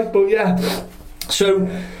mind, but yeah. So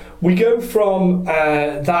we go from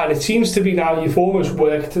that. It seems to be now you've almost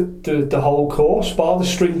worked the whole course, bar the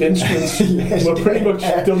stringed instruments. We're pretty much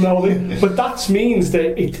done the whole thing. But that means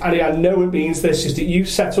that, and I know it means this, is that you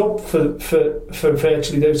set up for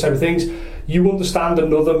virtually those type of things. You understand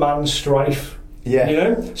another man's strife.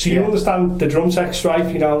 So you understand the drum tech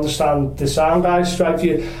strife, you understand the sound guy's strife,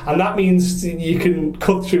 and that means you can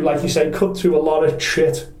cut through, like you say, a lot of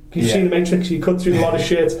shit. You've seen The Matrix, you cut through a lot of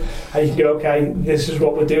shit, and you can go, okay, this is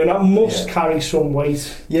what we're doing. That must carry some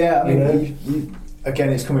weight. Yeah, I mean, you again,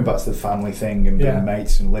 it's coming back to the family thing and being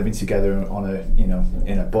mates and living together on a,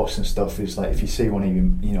 in a bus and stuff. Is like, if you see one of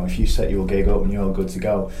you, if you set your gig up and you're all good to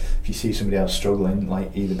go, if you see somebody else struggling,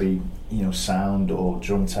 like either be sound or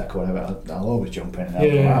drum tech or whatever, I'll always jump in and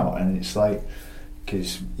help them out. And it's like,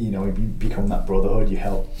 because you become that brotherhood. You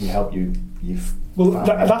help you. Well,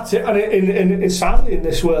 that's it. And sadly, in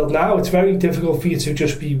this world now, it's very difficult for you to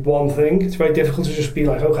just be one thing. It's very difficult to just be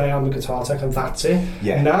like, okay, I'm a guitar tech and that's it.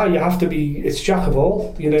 Yeah. Now you have to be, it's jack of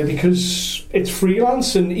all, because it's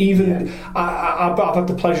freelance. And even I've had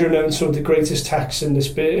the pleasure of knowing some of the greatest techs in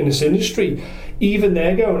this industry. Even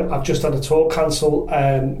they're going, I've just had a tour cancel.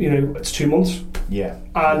 It's 2 months. Yeah.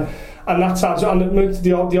 And that sounds, and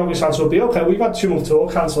the obvious answer would be, okay, we've had 2 month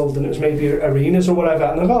tour cancelled, and it was maybe arenas or whatever,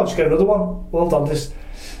 and then I'll just get another one. Well done,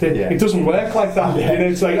 it doesn't work like that.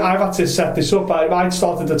 It's like, I've had to set this up. I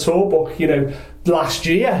started the tour book, last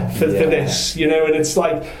year for this, and it's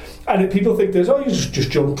like, and people think there's, you just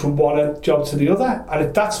jump from one job to the other,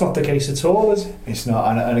 and that's not the case at all, is it? It's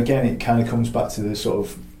not, and again, it kind of comes back to the sort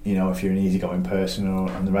of, if you're an easygoing person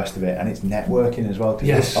and the rest of it, and it's networking as well,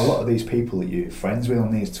 because a lot of these people that you're friends with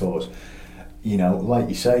on these tours, like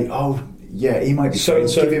you say, he might be so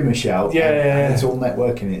give him a shout, and it's all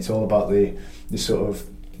networking. It's all about the sort of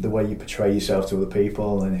the way you portray yourself to other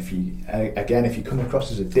people, and if you come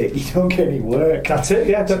across as a dick, you don't get any work. That's it.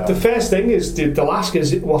 The first thing is they'll ask,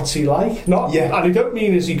 is what's he like? And I don't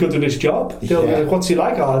mean is he good at his job. They'll be like, what's he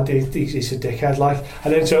like? He's a dickhead, like.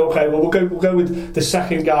 And then so, okay, well, we'll go with the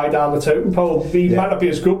second guy down the totem pole. He might not be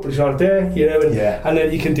as good, but he's not a dick, and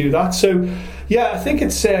then you can do that. So I think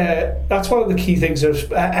it's that's one of the key things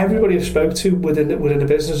that everybody I've spoke to within the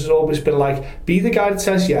business has always been like, be the guy that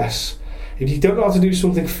says yes. If you don't know how to do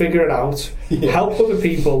something, figure it out. Help other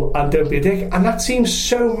people, and don't be a dick. And that seems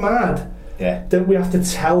so mad that we have to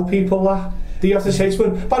tell people that. Do you have to say to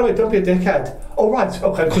them, by the way, don't be a dickhead? Oh, right,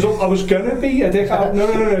 okay, because I was going to be a dickhead.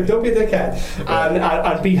 No, don't be a dickhead.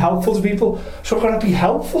 And be helpful to people. So I'm going to be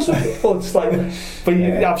helpful to people. It's like, but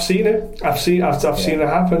I've seen it. I've seen it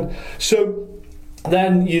happen. So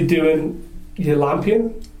then you're doing your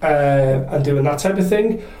lampion and doing that type of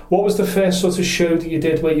thing. What was the first sort of show that you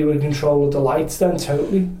did where you were in control of the lights then,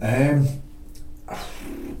 totally?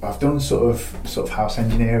 I've done sort of house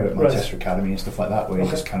engineer at Manchester Academy and stuff like that, where you're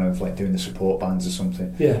just kind of like doing the support bands or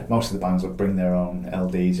something. Yeah. Most of the bands will bring their own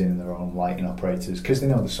LDs in and their own lighting operators because they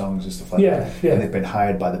know the songs and stuff like that. Yeah. And they've been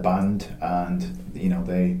hired by the band, and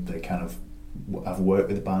they kind of have worked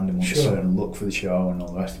with the band and want a certain look for the show and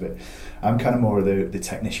all the rest of it. I'm kind of more of the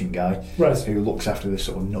technician guy, who looks after the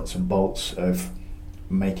sort of nuts and bolts of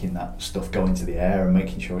making that stuff go into the air and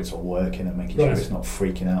making sure it's all working and making sure it's not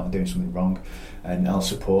freaking out and doing something wrong. And I'll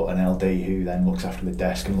support an LD who then looks after the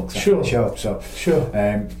desk and looks after the show. So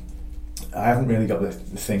I haven't really got the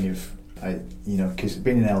thing of, because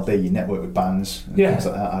being an LD, you network with bands and things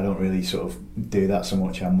like that. I don't really sort of do that so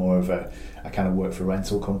much. I'm more of I kind of work for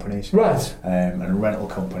rental companies. Right. And a rental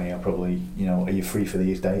company, I probably, are you free for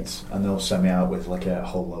these dates? And they'll send me out with like a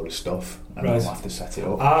whole load of stuff, and I'll have to set it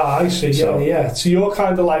up. I see. So, So you're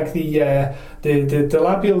kind of like the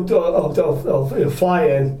lad will fly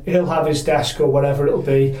in, he'll have his desk or whatever it'll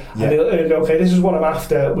be, and he'll okay, this is what I'm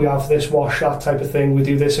after. We have this wash, that type of thing. We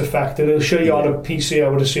do this effect, and he'll show you on a PC. I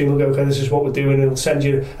would assume he'll go, okay, this is what we're doing, and he'll send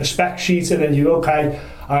you a spec sheet, and then you okay,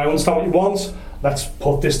 I understand what you want. Let's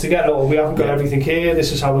put this together, or we haven't got everything here.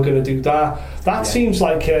 This is how we're going to do that. That seems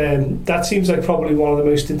like probably one of the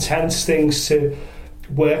most intense things to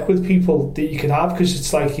work with people that you can have, because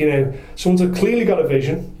it's like, someone's clearly got a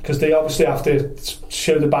vision, because they obviously have to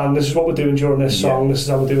show the band, this is what we're doing during this song, this is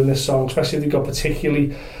how we're doing this song, especially if they've got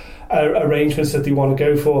particularly arrangements that they want to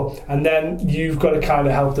go for, and then you've got to kind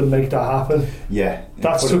of help them make that happen.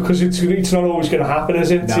 That's because it's not always going to happen, is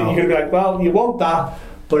it? No. So you're going to be like, well, you want that,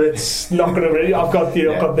 but it's not going to really. I've got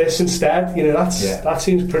this instead. That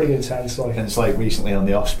seems pretty intense. Like, and it's like recently on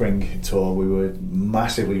the Offspring tour, we were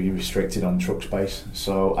massively restricted on truck space,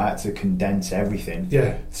 so I had to condense everything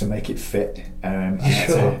to make it fit. I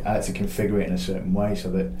had to configure it in a certain way so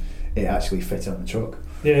that it actually fit on the truck.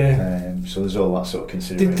 So there's all that sort of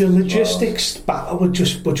consideration. The logistics battle would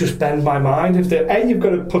just bend my mind. If you've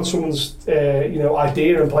got to put someone's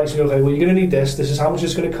idea in place and go, okay, well, you're going to need this. This is how much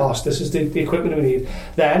it's going to cost. This is the equipment we need.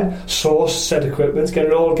 Then source said equipment, get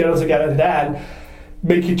it all together, and then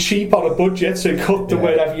make it cheap on a budget, so cut the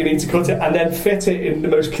wherever you need to cut it, and then fit it in the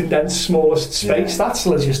most condensed, smallest space. That's a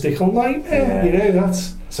logistical nightmare.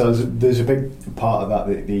 So there's a big part of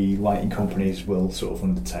that the lighting companies will sort of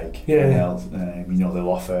undertake. And they'll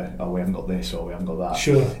offer, we haven't got this or we haven't got that.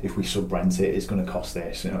 Sure. If we sub-rent it, it's going to cost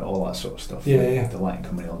this, all that sort of stuff. The lighting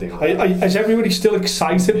company will deal with it. Is everybody still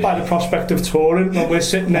excited by the prospect of touring when we're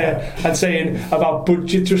sitting there and saying about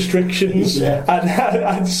budget restrictions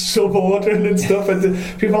and sub-ordering and stuff, and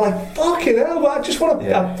people are like, fucking hell, I just want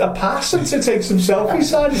a pass and to take some selfies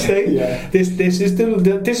side of thing.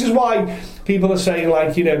 This is why people are saying,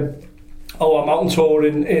 like, I'm out on tour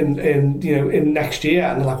in next year,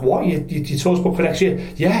 and they're like, what, your tour's booked for next year?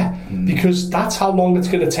 Because that's how long it's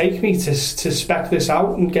going to take me to spec this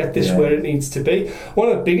out and get this where it needs to be. One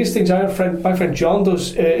of the biggest things my friend John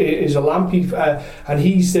does is a lampy, and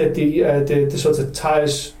he's the sort of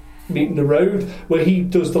tyres meeting the road where he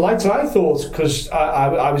does the lights, and I thought, because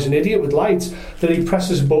I was an idiot with lights, that he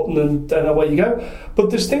presses a button and away you go.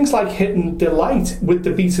 But there's things like hitting the light with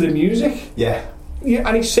the beat of the music.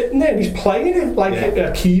 And he's sitting there and he's playing it like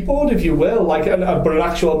a keyboard, if you will, but an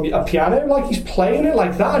actual piano, like he's playing it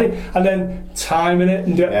like that, and then timing it,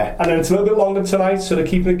 and then it's a little bit longer tonight, so they're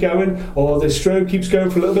keeping it going, or the strobe keeps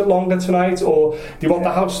going for a little bit longer tonight, or do you want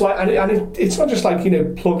the house light, and it's not just like,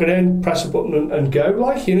 plug it in, press a button and go,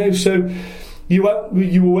 like, so you were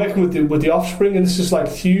working with the Offspring, and this is like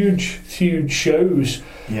huge shows.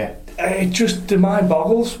 It just, the mind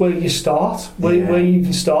boggles where you start, where you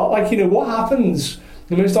even start. Like, what happens?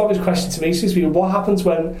 The most obvious question to me seems to be, what happens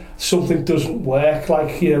when something doesn't work?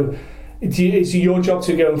 Like, is it your job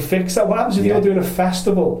to go and fix that? What happens if you're doing a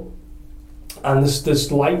festival and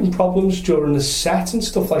there's lighting problems during the set and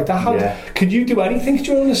stuff like that? Could you do anything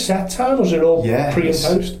during the set time, or is it all pre and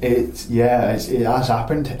post? It has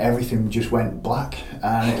happened. Everything just went black,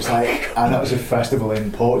 and it was like, and that was a festival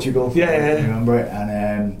in Portugal. I remember it,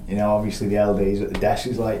 and obviously the LDs at the desk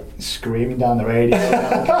is like screaming down the radio.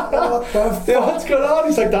 What's going on?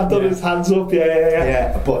 He's like that, done his hands up.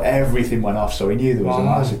 But everything went off, so he knew there was a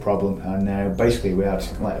massive problem, and basically we had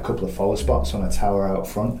like a couple of follow spots on a tower out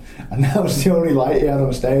front, and that was the only light he had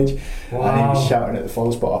on stage. And he was shouting at the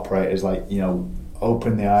follow spot operators, like,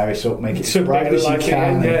 open the iris up, make it as bright as you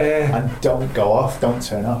can, and don't go off, don't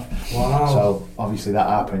turn off. So obviously that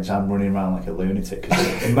happens. I'm running around like a lunatic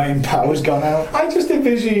because the main power's gone out. I just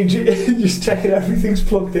envision you just checking everything's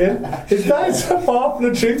plugged in. Is that so far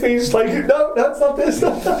from the truth? You're just like, no, that's not this,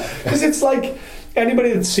 because it's like,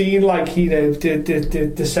 anybody that's seen, like,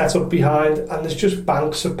 the setup behind, and there's just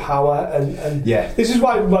banks of power, and this is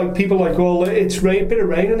why, like, people are like, well, it's a bit of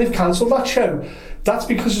rain and they've cancelled that show. that's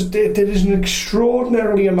because there is an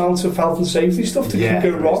extraordinarily amount of health and safety stuff that can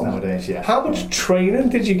go wrong nowadays. Yeah. How much training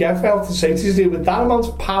did you get for health and safety to deal with that amount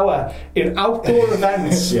of power in outdoor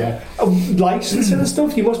events? Licensing and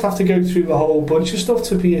stuff. You must have to go through a whole bunch of stuff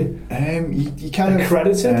to be you kind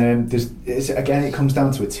accredited. Again, it comes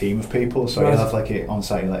down to a team of people. So you have like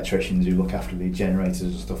on-site electricians who look after the generators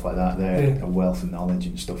and stuff like that. They're a wealth of knowledge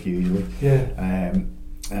and stuff usually.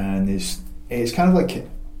 And it's kind of like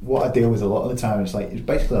what I deal with a lot of the time. It's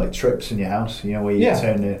basically like trips in your house, you know, where you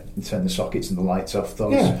turn the sockets and the lights off.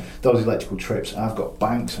 Those electrical trips. I've got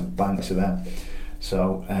banks and banks of them,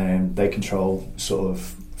 so they control sort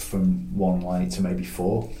of from one light to maybe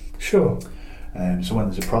 4. Sure. So when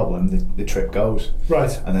there's a problem, the trip goes.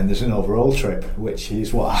 Right. And then there's an overall trip, which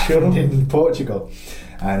is what happened in Portugal.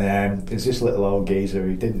 And there's this little old geezer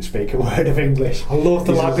who didn't speak a word of English. I love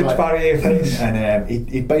the language barrier face. And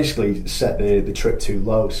he basically set the trip too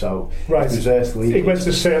low, so it was earth leakage. It went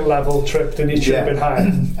to a certain level, tripped, and it should have been higher.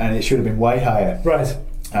 And it should have been way higher. Right.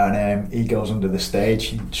 And he goes under the stage,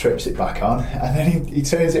 he trips it back on, and then he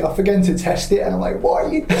turns it off again to test it, and I'm like, what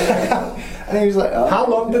are you doing? And he was like, oh. How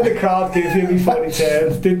long did the crowd give you before he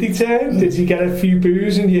turned? Did he turn? Did you get a few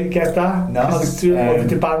boos and you get that? No. What did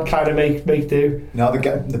the band kind of make do? No,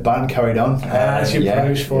 the band carried on. That's your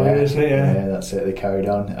pros for you, isn't it? Yeah, that's it, they carried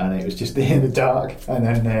on, and it was just in the dark, and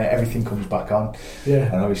then everything comes back on.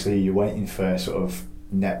 Yeah. And obviously you're waiting for sort of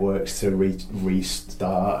networks to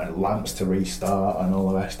restart and lamps to restart and all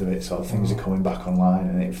the rest of it, so things are coming back online,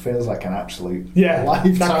 and it feels like an absolute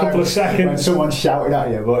lifetime, that couple of seconds when someone's shouting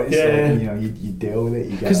at you, but it's you deal with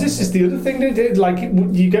it, because this is the other thing they did. Like,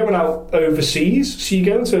 you're going out overseas, so you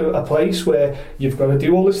go into a place where you've got to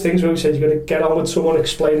do all these things where we said you've got to get on with someone,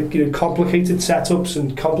 explain complicated setups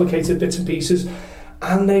and complicated bits and pieces,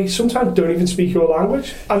 and they sometimes don't even speak your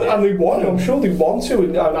language, and they want to. I'm sure they want to,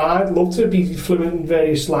 and I'd love to be fluent in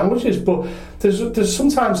various languages, but there's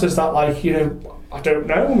sometimes that, like, you know, I don't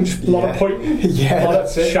know, just a lot of pointing, a lot of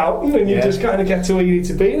shouting, and you just kind of get to where you need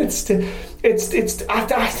to be. And I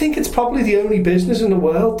think it's probably the only business in the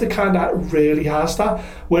world that kind of really has that,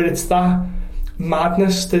 where it's that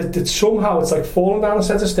madness that somehow it's like falling down a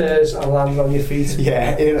set of stairs and landing on your feet.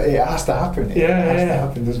 It has to happen. It has to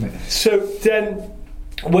happen, doesn't it? So then,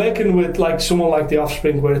 working with like someone like The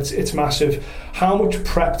Offspring, where it's massive, how much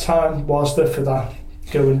prep time was there for that?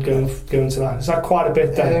 Going to that, is that quite a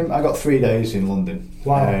bit then? I got 3 days in London.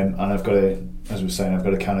 Wow. And I've got to, as I was saying, I've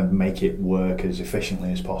got to kind of make it work as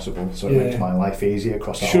efficiently as possible, so it makes my life easier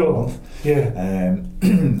across the whole month.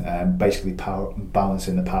 Basically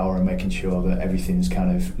balancing the power and making sure that everything's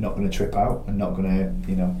kind of not going to trip out and not going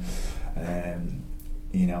to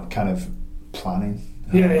kind of planning.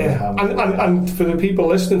 And for the people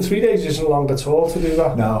listening, 3 days isn't long at all to do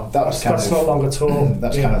that. No, that's not long at all.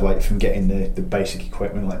 That's kind of like from getting the basic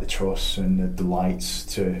equipment like the truss and the lights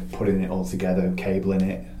to putting it all together, cabling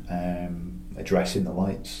it, addressing the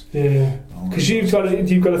lights. Yeah, because you've got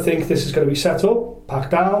to think this is going to be set up, back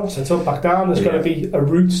down, set up, back down. There's going to be a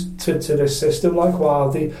route to this system. Like, wow,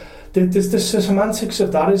 the semantics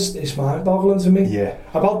of that is mind-boggling to me. Yeah.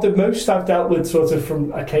 About the most I've dealt with, sort of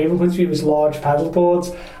from a cable point of view, was large pedal boards,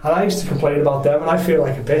 and I used to complain about them, and I feel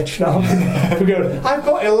like a bitch now. We're going, I've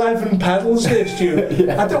got 11 pedals here, Stuart.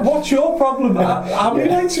 What's your problem? How many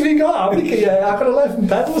lights have you got? I've got 11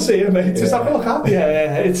 pedals here, mate. Does that look happy?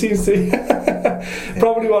 Yeah. It seems to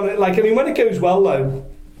probably one. Like, I mean, when it goes well though,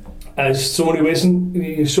 as someone who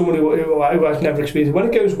isn't, someone who has never experienced it, when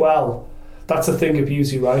it goes well, that's a thing of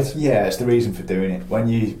beauty, right? Yeah, it's the reason for doing it. When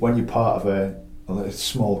you're part of a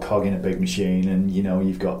small cog in a big machine, and you know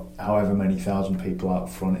you've got however many thousand people out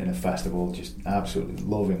front in a festival, just absolutely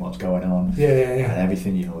loving what's going on. Yeah. And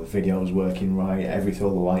everything, you know, the video's working right, everything,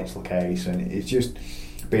 all the lights look ace, and it's just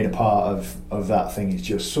being a part of that thing is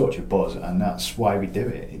just such a buzz, and that's why we do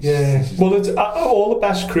it. Well, it's all the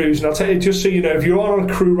best crews, and I'll tell you, just so you know, if you're on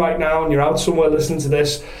a crew right now and you're out somewhere listening to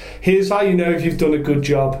this, here's how you know if you've done a good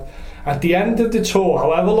job. At the end of the tour,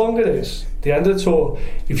 however long it is, the end of the tour,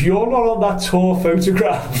 if you're not on that tour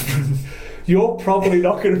photograph, you're probably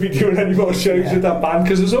not going to be doing any more shows with that band,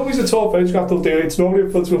 because there's always a tour photograph they'll do. It's normally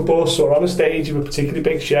in front of a bus or on a stage of a particularly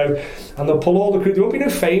big show, and they'll pull all the crew. There won't be no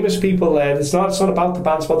famous people there. It's not about the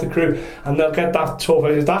band, it's about the crew, and they'll get that tour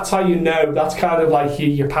photograph. That's how you know. That's kind of like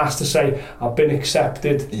your pass to say, I've been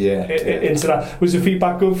accepted into that. Was the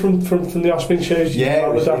feedback good from the Offspring shows?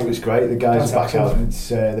 Yeah, it was great. The guys are back out.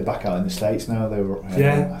 They're back out in the States now. They were,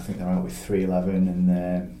 I think they're out with 311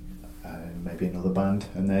 and maybe another band,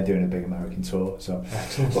 and they're doing a big American tour, so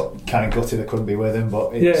but kind of gutted I couldn't be with them,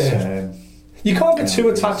 but it's you can't get too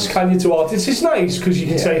attached, can you, to artists? It's nice because you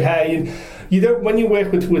can say, hey, and you don't, when you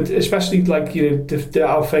work with especially like, you know,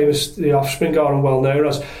 how famous the Offspring are and well known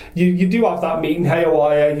as, you do have that meeting, hey, how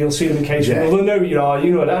are you? You'll see them occasionally, they'll know who you are,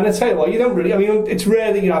 you know, and I tell you what, you don't really, I mean, it's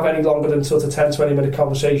rare that you have any longer than sort of 10-20 minute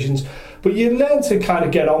conversations, but you learn to kind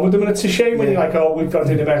of get on with them, and it's a shame when you're like, oh, we've got to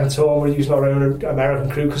do the American tour and we're using our own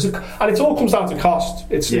American crew, and it all comes down to cost.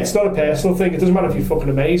 It's not a personal thing. It doesn't matter if you're fucking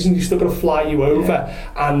amazing, you're still going to fly you over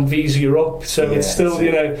and visa you up, so it's still,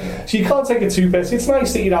 you know, so you can't take it too personally. It's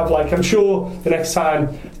nice that you'd have, like, I'm sure the next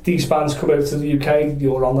time these bands come over to the UK,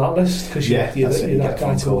 you're on that list, because you're that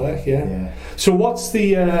guy to work. So what's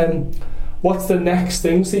the next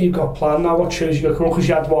things that you've got planned now? What shows you got coming? Because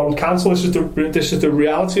you had one cancel. This is the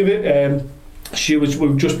reality of it.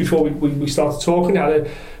 We just before we started talking, had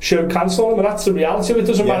a show cancelled, and that's the reality of it. It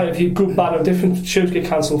doesn't matter if you're good, bad, or different. Shows get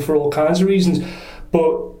cancelled for all kinds of reasons,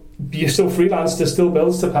 but you're still freelance. There's still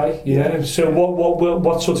bills to pay. You know. So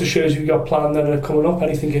what sort of shows have you got planned that are coming up?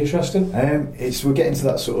 Anything interesting? We're getting to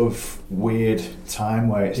that sort of weird time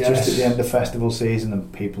where it's just at the end of festival season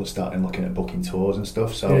and people are starting looking at booking tours and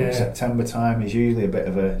stuff. So September time is usually a bit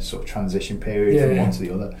of a sort of transition period from one to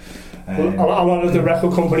the other. A lot of the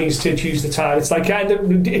record companies to choose the time. It's like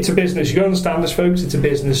it's a business. You got to understand this, folks. It's a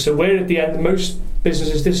business. So we're at the end. Most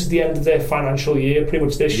businesses, this is the end of their financial year. Pretty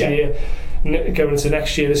much this year. Going into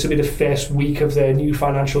next year, this will be the first week of their new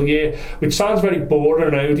financial year, which sounds very boring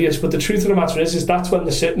and odious, but the truth of the matter is that's when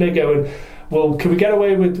they're sitting there going, well, can we get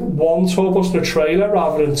away with one tour bus and a trailer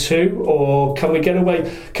rather than two? Or can we get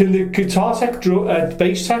away, can the guitar tech,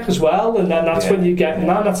 bass tech as well? And then that's when you get,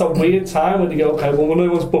 man, that's a weird time when you go, okay, well,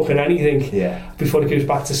 no one's booking anything before it goes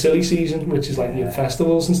back to silly season, which is like new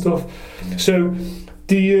festivals and stuff. So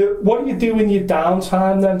what do you do in your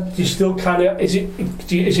downtime then? Do you still kind of, is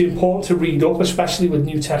it important to read up, especially with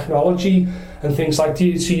new technology and things like, do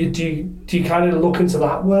you kind of look into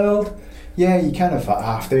that world? Yeah, you kind of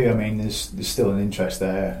have to. I mean, there's still an interest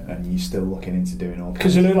there, and you're still looking into doing all.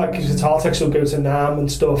 Because you know, like guitar techs will go to NAMM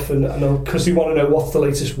and stuff, and because they want to know what's the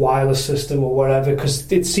latest wireless system or whatever. Because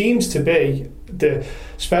it seems to be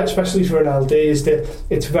especially for an LD, is that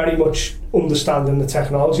it's very much understanding the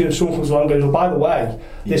technology. And if someone comes along and goes, well, by the way,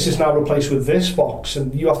 this is now replaced with this box,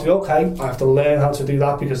 and you have to go, okay, I have to learn how to do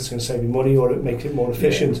that because it's going to save you money or it make it more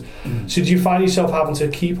efficient. So do you find yourself having to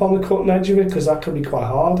keep on the cutting edge of it? Because that can be quite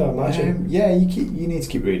hard, I imagine. You need to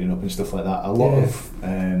keep reading up and stuff like that. A lot of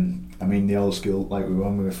I mean, the old school, like we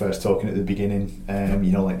were first talking at the beginning,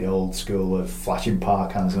 you know, like the old school of flashing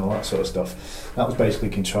park hands and all that sort of stuff, that was basically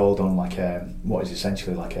controlled on like what is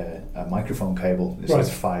essentially like a microphone cable. It's like a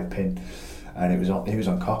 5-pin, and it was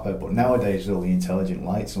on copper. But nowadays, with all the intelligent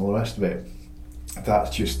lights and all the rest of it,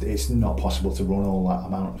 it's not possible to run all that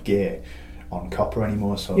amount of gear on copper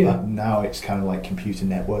anymore. So that now it's kind of like computer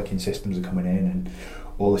networking systems are coming in, and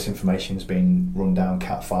all this information is being run down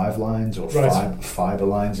Cat5 lines or fibre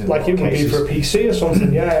lines. In like it would be for a PC or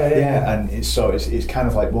something, and it's kind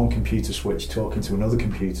of like one computer switch talking to another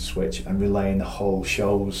computer switch and relaying the whole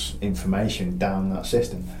show's information down that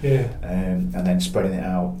system. And then spreading it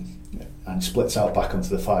out, and splits out back onto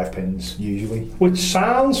the 5 pins usually. Which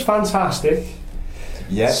sounds fantastic.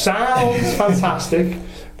 Sounds fantastic.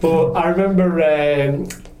 But I remember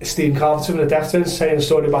Steve Carpenter from the Deftones saying a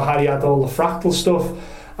story about how he had all the fractal stuff,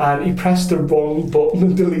 and he pressed the wrong button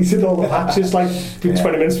and deleted all the patches like 20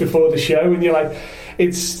 minutes before the show, and you're like, I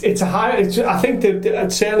think that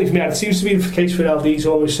certainly for me, and it seems to be the case for LDs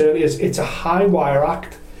almost certainly, it's a high wire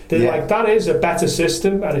act. They're like, that is a better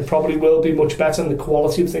system, and it probably will be much better, and the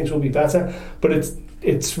quality of things will be better, but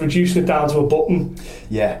it's reducing it down to a button.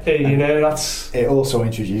 You know, that's... It also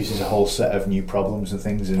introduces a whole set of new problems and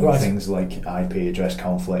things, and things like IP address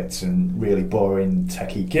conflicts and really boring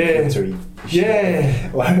techie computery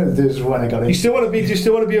shit. There's one I got in. Do you still want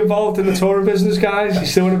to be involved in the touring business, guys? You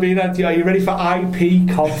still want to be that? Are you ready for IP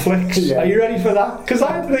conflicts? Are you ready for that? Because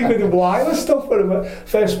I had to think with the wireless stuff,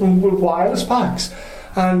 first with wireless packs,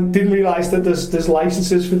 and didn't realise that there's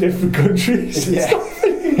licenses for different countries and stuff.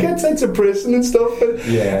 You get sent to prison and stuff,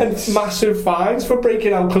 and massive fines for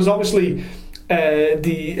breaking out, because obviously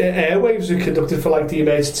the airwaves are conducted for like the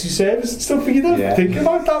emergency service and stuff, but you don't think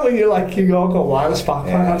about that when you're like, you go, I've got wireless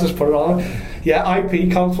backpack, I'll just put it on.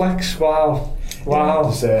 IP complex, wow.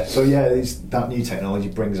 That new technology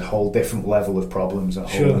brings a whole different level of problems, a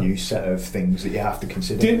whole new set of things that you have to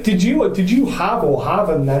consider. Did you have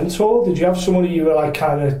a mentor? Did you have someone who you were like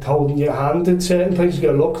kind of holding your hand at certain places?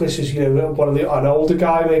 Go, look, this is, you know, an older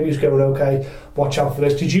guy maybe who's going, okay, watch out for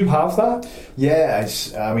this. Did you have that? Yeah,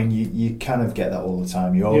 I mean, you kind of get that all the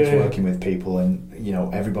time. You're always working with people, and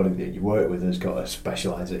everybody that you work with has got to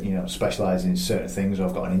specialise in certain things, or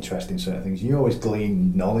have got an interest in certain things. You always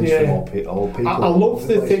glean knowledge from old people. I love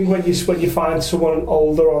the thing when you find someone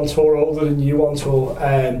older than you on tour,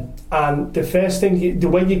 and the first thing, the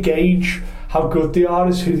way you gauge how good they are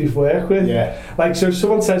is who they've worked with. Yeah. Like, so if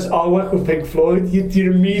someone says, "Oh, I work with Pink Floyd,"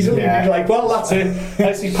 you immediately be like, "Well, that's it."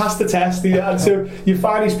 As you pass the test, and so you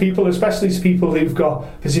find these people, especially these people who've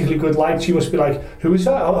got particularly good lights. You must be like, "Who is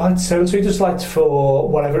that?" "Oh, so and so just lights for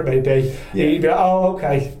whatever it may be." Yeah. You'd be like, "Oh,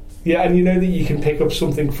 okay." Yeah, and you know that you can pick up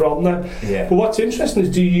something from them. Yeah. But what's interesting is,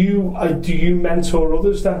 do you mentor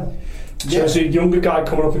others then? So as a younger guy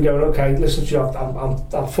coming up and going, "Okay, listen to you,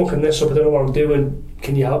 I'm fucking this up. I don't know what I'm doing.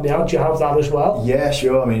 Can you help me out?" Do you have that as well? Yeah,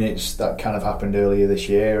 sure. I mean, that kind of happened earlier this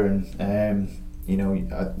year, and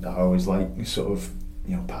I always like sort of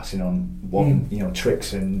passing on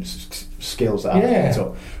tricks and skills that I've picked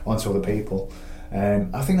up onto other people.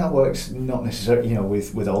 I think that works not necessarily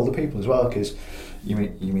with older people as well, because you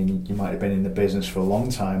might have been in the business for a long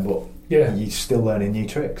time, but you're still learning new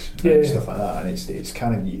tricks and stuff like that, and it's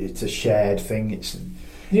kind of it's a shared thing. It's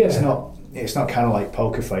not kind of like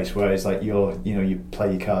Poker Face, where it's like you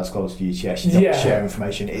play your cards close to your chest, you don't share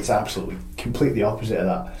information. It's absolutely completely opposite of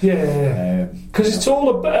that. Because it's all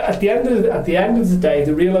about, at the end of the day,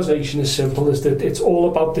 the realization is simple: is that it's all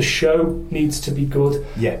about the show needs to be good.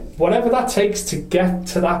 Yeah. Whatever that takes to get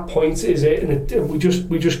to that point is it, and we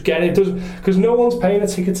just get it. Because no one's paying a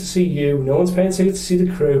ticket to see you, no one's paying a ticket to see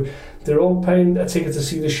the crew. They're all paying a ticket to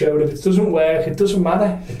see the show, and if it doesn't work, it doesn't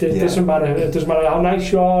matter. It doesn't matter. It doesn't matter how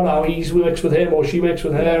nice you are, how he works with him or she works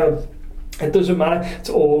with her. It doesn't matter. It's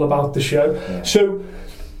all about the show. Yeah. So,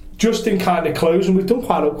 just in kind of closing, we've done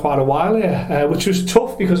quite a while here, which was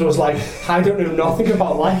tough because I was like, I don't know nothing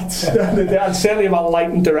about lights, and certainly about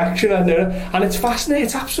light and direction. And it's fascinating.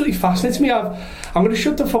 It's absolutely fascinating to me. I'm going to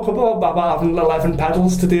shut the fuck up about having 11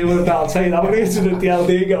 pedals to deal with. I'll tell you that. I'm going to get to the LD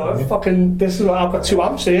and go, fucking, this is what I've got 2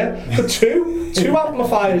 amps here. I've got two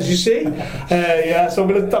amplifiers, you see. So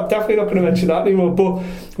I'm definitely not going to mention that anymore. But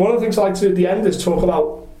one of the things I like to do at the end is talk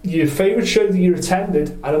about your favourite show that you attended,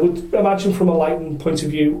 and I would imagine from a lighting point of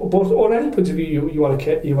view, or any point of view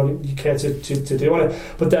you care to do on it.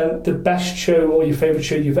 But then the best show or your favourite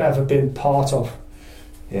show you've ever been part of.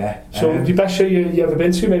 Yeah. So the best show you ever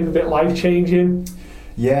been to, maybe a bit life changing.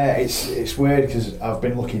 Yeah, it's weird because I've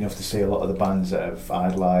been lucky enough to see a lot of the bands that I've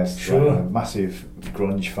idolised. Sure. I'm a massive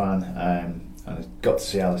grunge fan, and I got to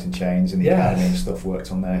see Alice in Chains and the Academy and stuff.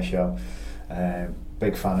 Worked on their show.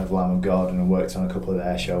 Big fan of Lamb of God, and I worked on a couple of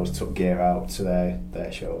their shows, took gear out to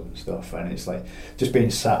their shows and stuff, and it's like just being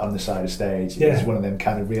sat on the side of stage is one of them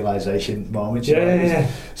kind of realisation moments.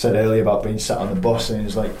 Said earlier about being sat on the bus, and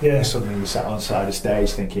it's like suddenly you sat on the side of stage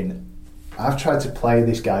thinking, I've tried to play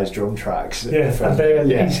this guy's drum tracks. He's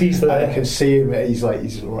there. I can see him. He's right.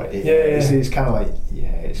 It's kind of like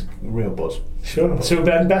it's real buzz. Sure. So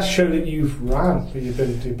Ben, best show that you've ran, that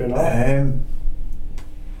you've been on.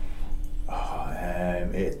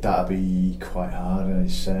 That'd be quite hard.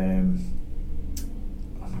 It's I'm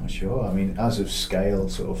not sure. I mean, as of scale,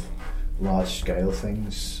 sort of large scale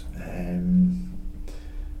things.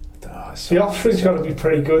 The Offspring's got to be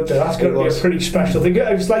pretty good though. That's got to be a pretty special thing.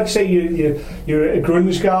 It's like, say you're a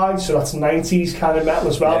grunge guy, so that's 90s kind of metal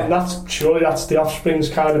as well, and that's the Offspring's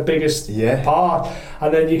kind of biggest part,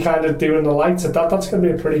 and then you kind of doing the lights. That's going to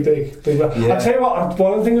be a pretty big one. I'll tell you what,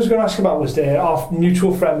 one of the things I was going to ask about was our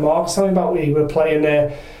mutual friend Mark was telling me about when you were playing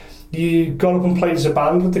there. You got up and played as a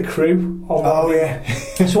band with the crew.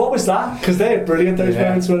 So what was that? Because they're brilliant, those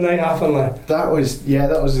moments when they happen. That was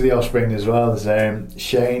the Offspring as well. There's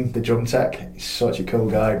Shane, the drum tech. He's such a cool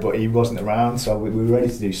guy, but he wasn't around, so we were ready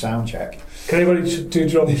to do sound check. Can anybody do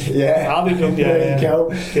drums? I'll do drums. There you go.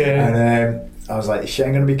 And I was like, is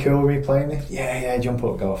Shane going to be cool with me playing this? Yeah, jump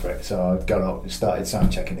up, go for it. So I got up and started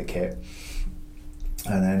sound checking the kit.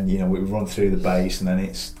 And then, we run through the bass, and then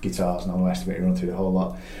it's guitars and all the rest of it. We run through the whole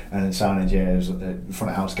lot. And then sound engineers, the front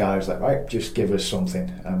of house guy was like, right, just give us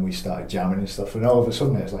something. And we started jamming and stuff. And all of a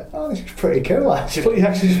sudden it was like, oh, this is pretty cool, actually. You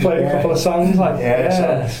actually just played a couple of songs.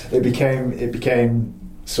 So it became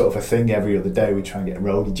sort of a thing every other day. We'd try and get a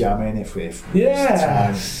roadie jam in if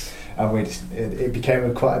time. And it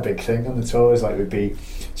became quite a big thing on the tours. Like, we'd be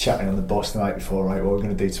chatting on the bus the night before, right, what we're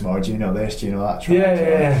going to do tomorrow, do you know this, do you know that?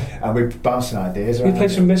 And we're bouncing ideas around. You played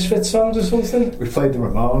some Misfits songs or something? We played the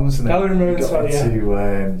Ramones, and then we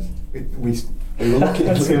were lucky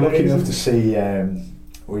enough to see,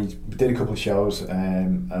 we did a couple of shows,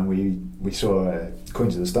 and we saw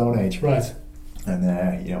Queens of the Stone Age. Right.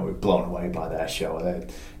 And you know, we were blown away by their show.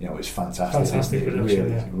 You know, it was fantastic. Fantastic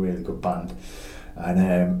production, really good band.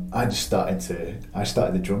 And I started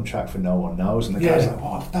the drum track for No One Knows, and the guys were like,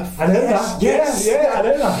 what the fuck? I know that. Yes. Yeah, I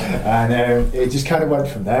know that. And it just kind of went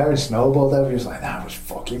from there and snowballed. Everybody was like, that was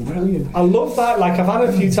fucking brilliant. I love that. Like, I've had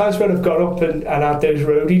a few times where I've got up and had those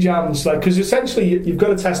roadie jams, like, because essentially you've got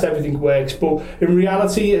to test everything works, but in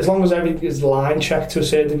reality, as long as everything is line checked to a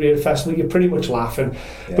certain degree at a festival, you're pretty much laughing.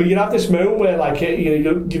 But you have this moment where, like,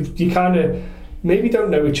 you kind of maybe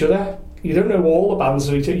don't know each other. You don't know all the bands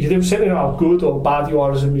of each other. You don't certainly know how good or bad you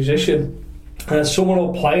are as a musician. And someone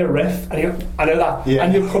will play a riff, and you go, I know that,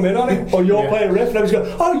 and you'll come in on it, or you'll play a riff, and I was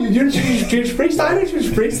going, oh, you're Judas Priest, I know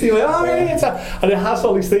Judas Priest. And you're like, oh, yeah, and it has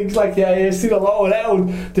all these things like, it's seen a lot of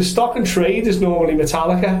it. The stock and trade is normally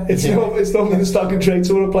Metallica. It's normally the stock and trade.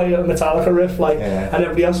 Someone will play a Metallica riff, and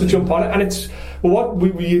everybody else will jump on it, and it's what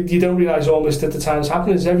you don't realise almost at the time is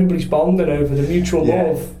happening is everybody's bonding over the mutual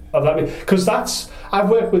love of that, because I've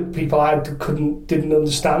worked with people I didn't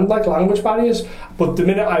understand, like, language barriers, but the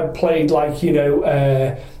minute I played, like, you know,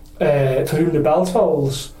 For Whom the Bell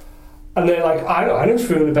Tolls, and they're like, I know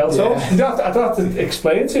For Whom the Bell Tolls. I don't have to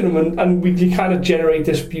explain it to them, and you kind of generate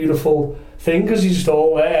this beautiful thing because you're just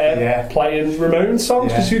all there playing Ramones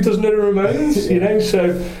songs, because who doesn't know the Ramones, you know?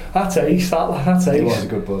 So that's ace. It was a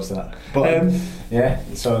good buzz, that. But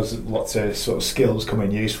so there's lots of sort of skills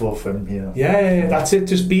coming useful from, you know. That's it.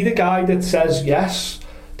 Just be the guy that says yes.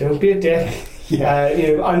 Don't be a dick. You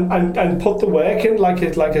know, and put the work in. Like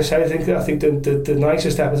I said, I think the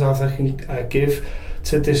nicest epitaph I can give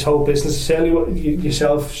to this whole business is certainly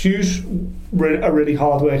yourself. Stu's a really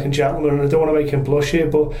hard working gentleman, and I don't want to make him blush here,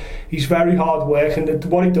 but he's very hard working.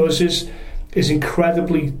 What he does is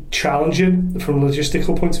incredibly challenging from a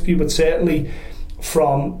logistical point of view, but certainly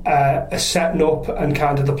from a setting up and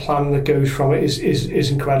kind of the plan that goes from it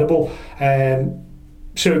is incredible.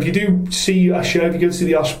 So if you do see a show, if you go to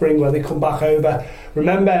the Offspring where they come back over,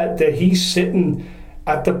 remember that he's sitting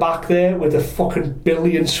at the back there with a fucking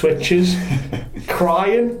billion switches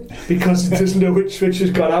crying because he doesn't know which switch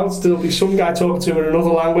has gone out. There'll be some guy talking to him in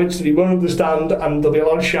another language that he won't understand, and there'll be a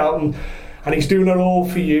lot of shouting, and he's doing it all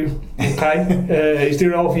for you, okay? He's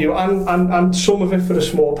doing it all for you, and some of it for a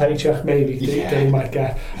small paycheck maybe that he might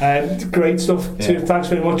get. Great stuff too. Thanks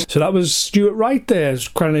very much. So that was Stuart Wright there. It's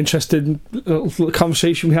quite an interesting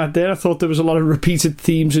conversation we had there. I thought there was a lot of repeated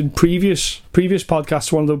themes in previous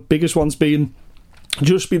podcasts, one of the biggest ones being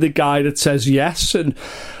just be the guy that says yes, and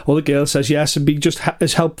or the girl says yes, and be just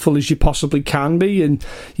as helpful as you possibly can be, and,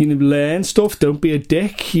 you know, learn stuff. Don't be a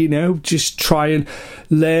dick, you know, just try and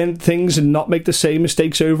learn things and not make the same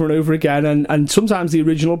mistakes over and over again, and sometimes the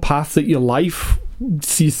original path that you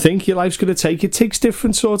think your life's going to take, it takes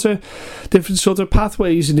different sort of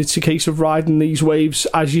pathways, and it's a case of riding these waves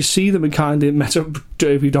as you see them, and kind of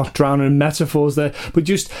if you're not drowning in metaphors there, but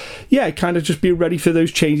just kind of just be ready for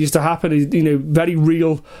those changes to happen. You know, very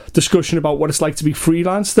real discussion about what it's like to be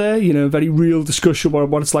freelance there, you know, very real discussion about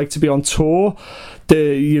what it's like to be on tour.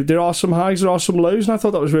 There are some highs, there are some lows, and I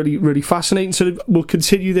thought that was really, really fascinating. So we'll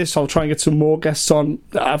continue this. I'll try and get some more guests on.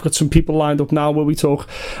 I've got some people lined up now where we talk,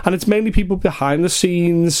 and it's mainly people behind the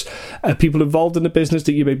scenes, people involved in the business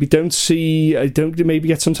that you maybe don't see, don't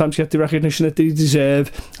maybe sometimes get the recognition that they deserve,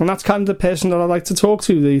 and that's kind of the person that I like to talk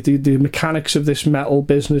to, the mechanics of this metal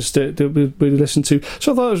business that we listen to.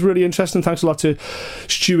 So I thought it was really interesting. Thanks a lot to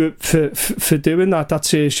Stuart for doing that.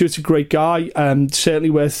 Stuart's a great guy, certainly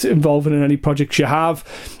worth involving in any projects you have.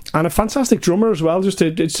 And a fantastic drummer as well.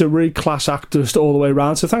 It's a really class act just all the way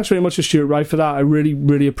around. So thanks very much to Stuart Wright for that. I really,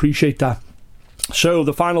 really appreciate that. So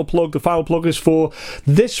the final plug is for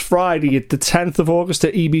this Friday at the 10th of August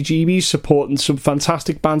at EBGB's, supporting some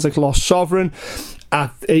fantastic bands like Lost Sovereign.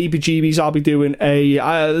 At EBGB's, I'll be doing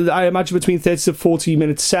I imagine between 30 to 40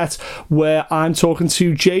 minute set where I'm talking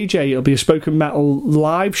to JJ. It'll be a spoken metal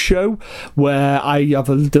live show where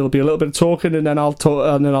there'll be a little bit of talking, and then I'll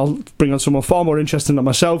bring on someone far more interesting than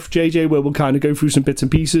myself, JJ, where we'll kind of go through some bits and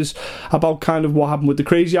pieces about kind of what happened with the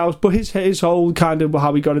Crazy Hours, but his whole kind of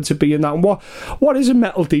how he got into being that, and what is a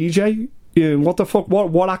metal DJ. You know, what the fuck?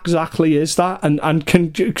 What exactly is that? And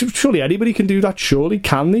surely anybody can do that? Surely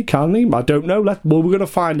can they? I don't know. We're going to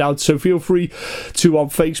find out. So feel free to on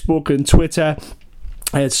Facebook and Twitter,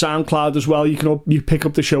 SoundCloud as well. You pick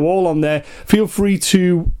up the show all on there. Feel free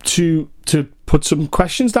to put some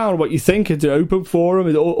questions down on what you think. It's an open forum,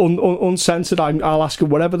 uncensored. I'll ask him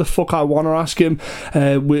whatever the fuck I want to ask him.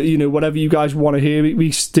 Whatever you guys want to hear,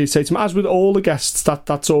 we say to him. As with all the guests,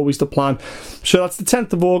 that's always the plan. So that's the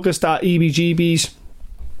 10th of August at EBGB's.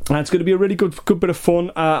 And it's going to be a really good bit of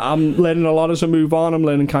fun. I'm learning a lot as I move on. I'm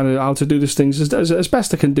learning kind of how to do these things as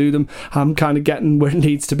best I can do them. I'm kind of getting where it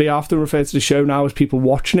needs to be. I often refer to the show now as people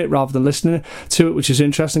watching it rather than listening to it, which is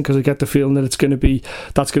interesting because I get the feeling that it's going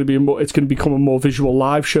to become a more visual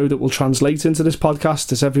live show that will translate into this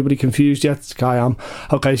podcast. Is everybody confused yet? I am.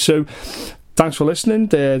 Okay, so thanks for listening.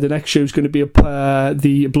 The next show is going to be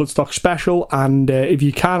the Bloodstock special, and if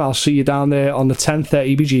you can, I'll see you down there on the 10th.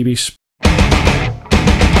 EBGBs.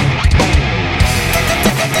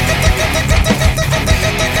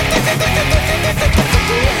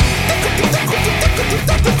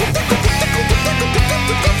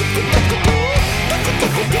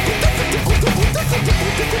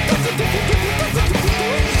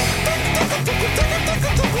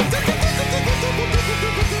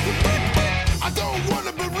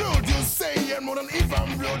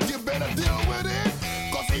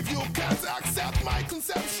 If you can't accept my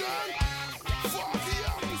conception, fuck